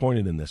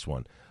disappointed in this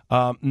one.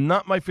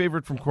 Not my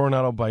favorite from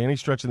Coronado by any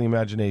stretch of the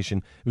imagination.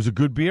 It was a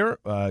good beer,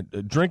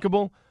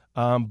 drinkable,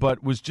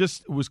 but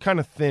was kind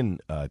of thin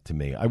to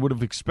me. I would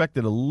have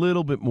expected a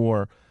little bit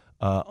more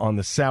on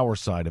the sour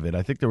side of it.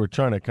 I think they were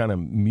trying to kind of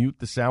mute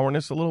the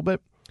sourness a little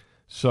bit.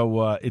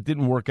 So it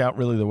didn't work out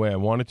really the way I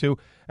wanted to.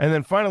 And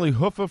then finally,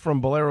 Huffa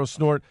from Bolero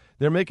Snort.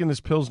 They're making this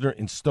Pilsner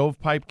in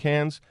stovepipe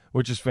cans,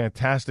 which is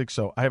fantastic.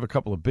 So I have a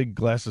couple of big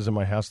glasses in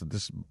my house that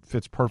this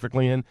fits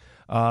perfectly in.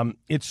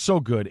 It's so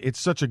good. It's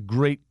such a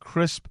great,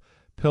 crisp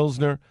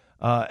Pilsner.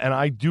 And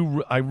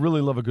I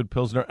really love a good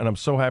Pilsner. And I'm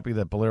so happy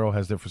that Bolero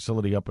has their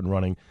facility up and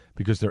running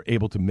because they're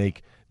able to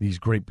make these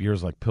great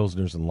beers like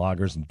Pilsners and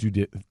lagers and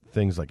do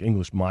things like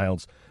English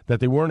milds that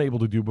they weren't able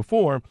to do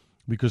before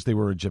because they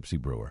were a gypsy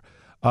brewer.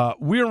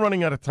 We're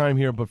running out of time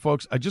here, but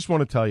folks, I just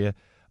want to tell you,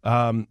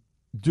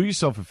 do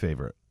yourself a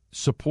favor.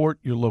 Support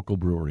your local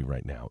brewery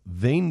right now.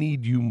 They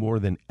need you more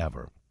than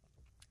ever.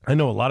 I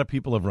know a lot of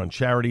people have run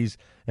charities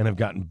and have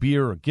gotten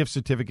beer or gift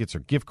certificates or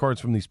gift cards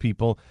from these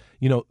people.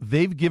 You know,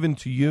 they've given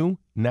to you.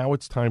 Now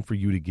it's time for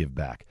you to give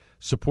back.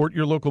 Support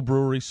your local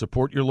brewery,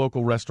 support your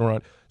local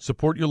restaurant,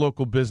 support your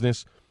local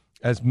business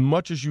as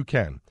much as you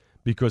can,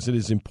 because it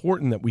is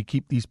important that we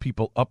keep these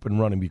people up and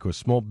running, because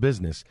small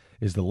business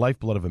is the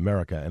lifeblood of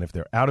America. And if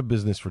they're out of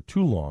business for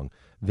too long,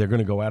 they're going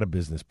to go out of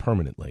business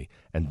permanently.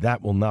 And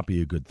that will not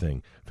be a good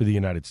thing for the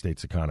United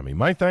States economy.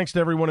 My thanks to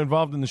everyone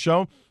involved in the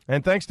show.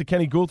 And thanks to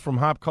Kenny Gould from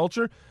Hop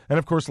Culture. And,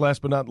 of course,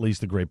 last but not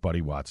least, the great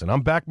Buddy Watson.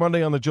 I'm back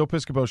Monday on the Joe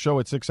Piscopo Show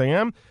at 6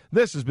 a.m.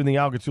 This has been the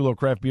Al Gattullo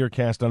Craft Beer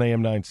Cast on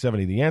AM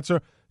 970. The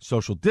Answer.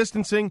 Social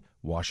distancing.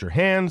 Wash your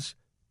hands.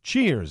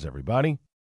 Cheers, everybody.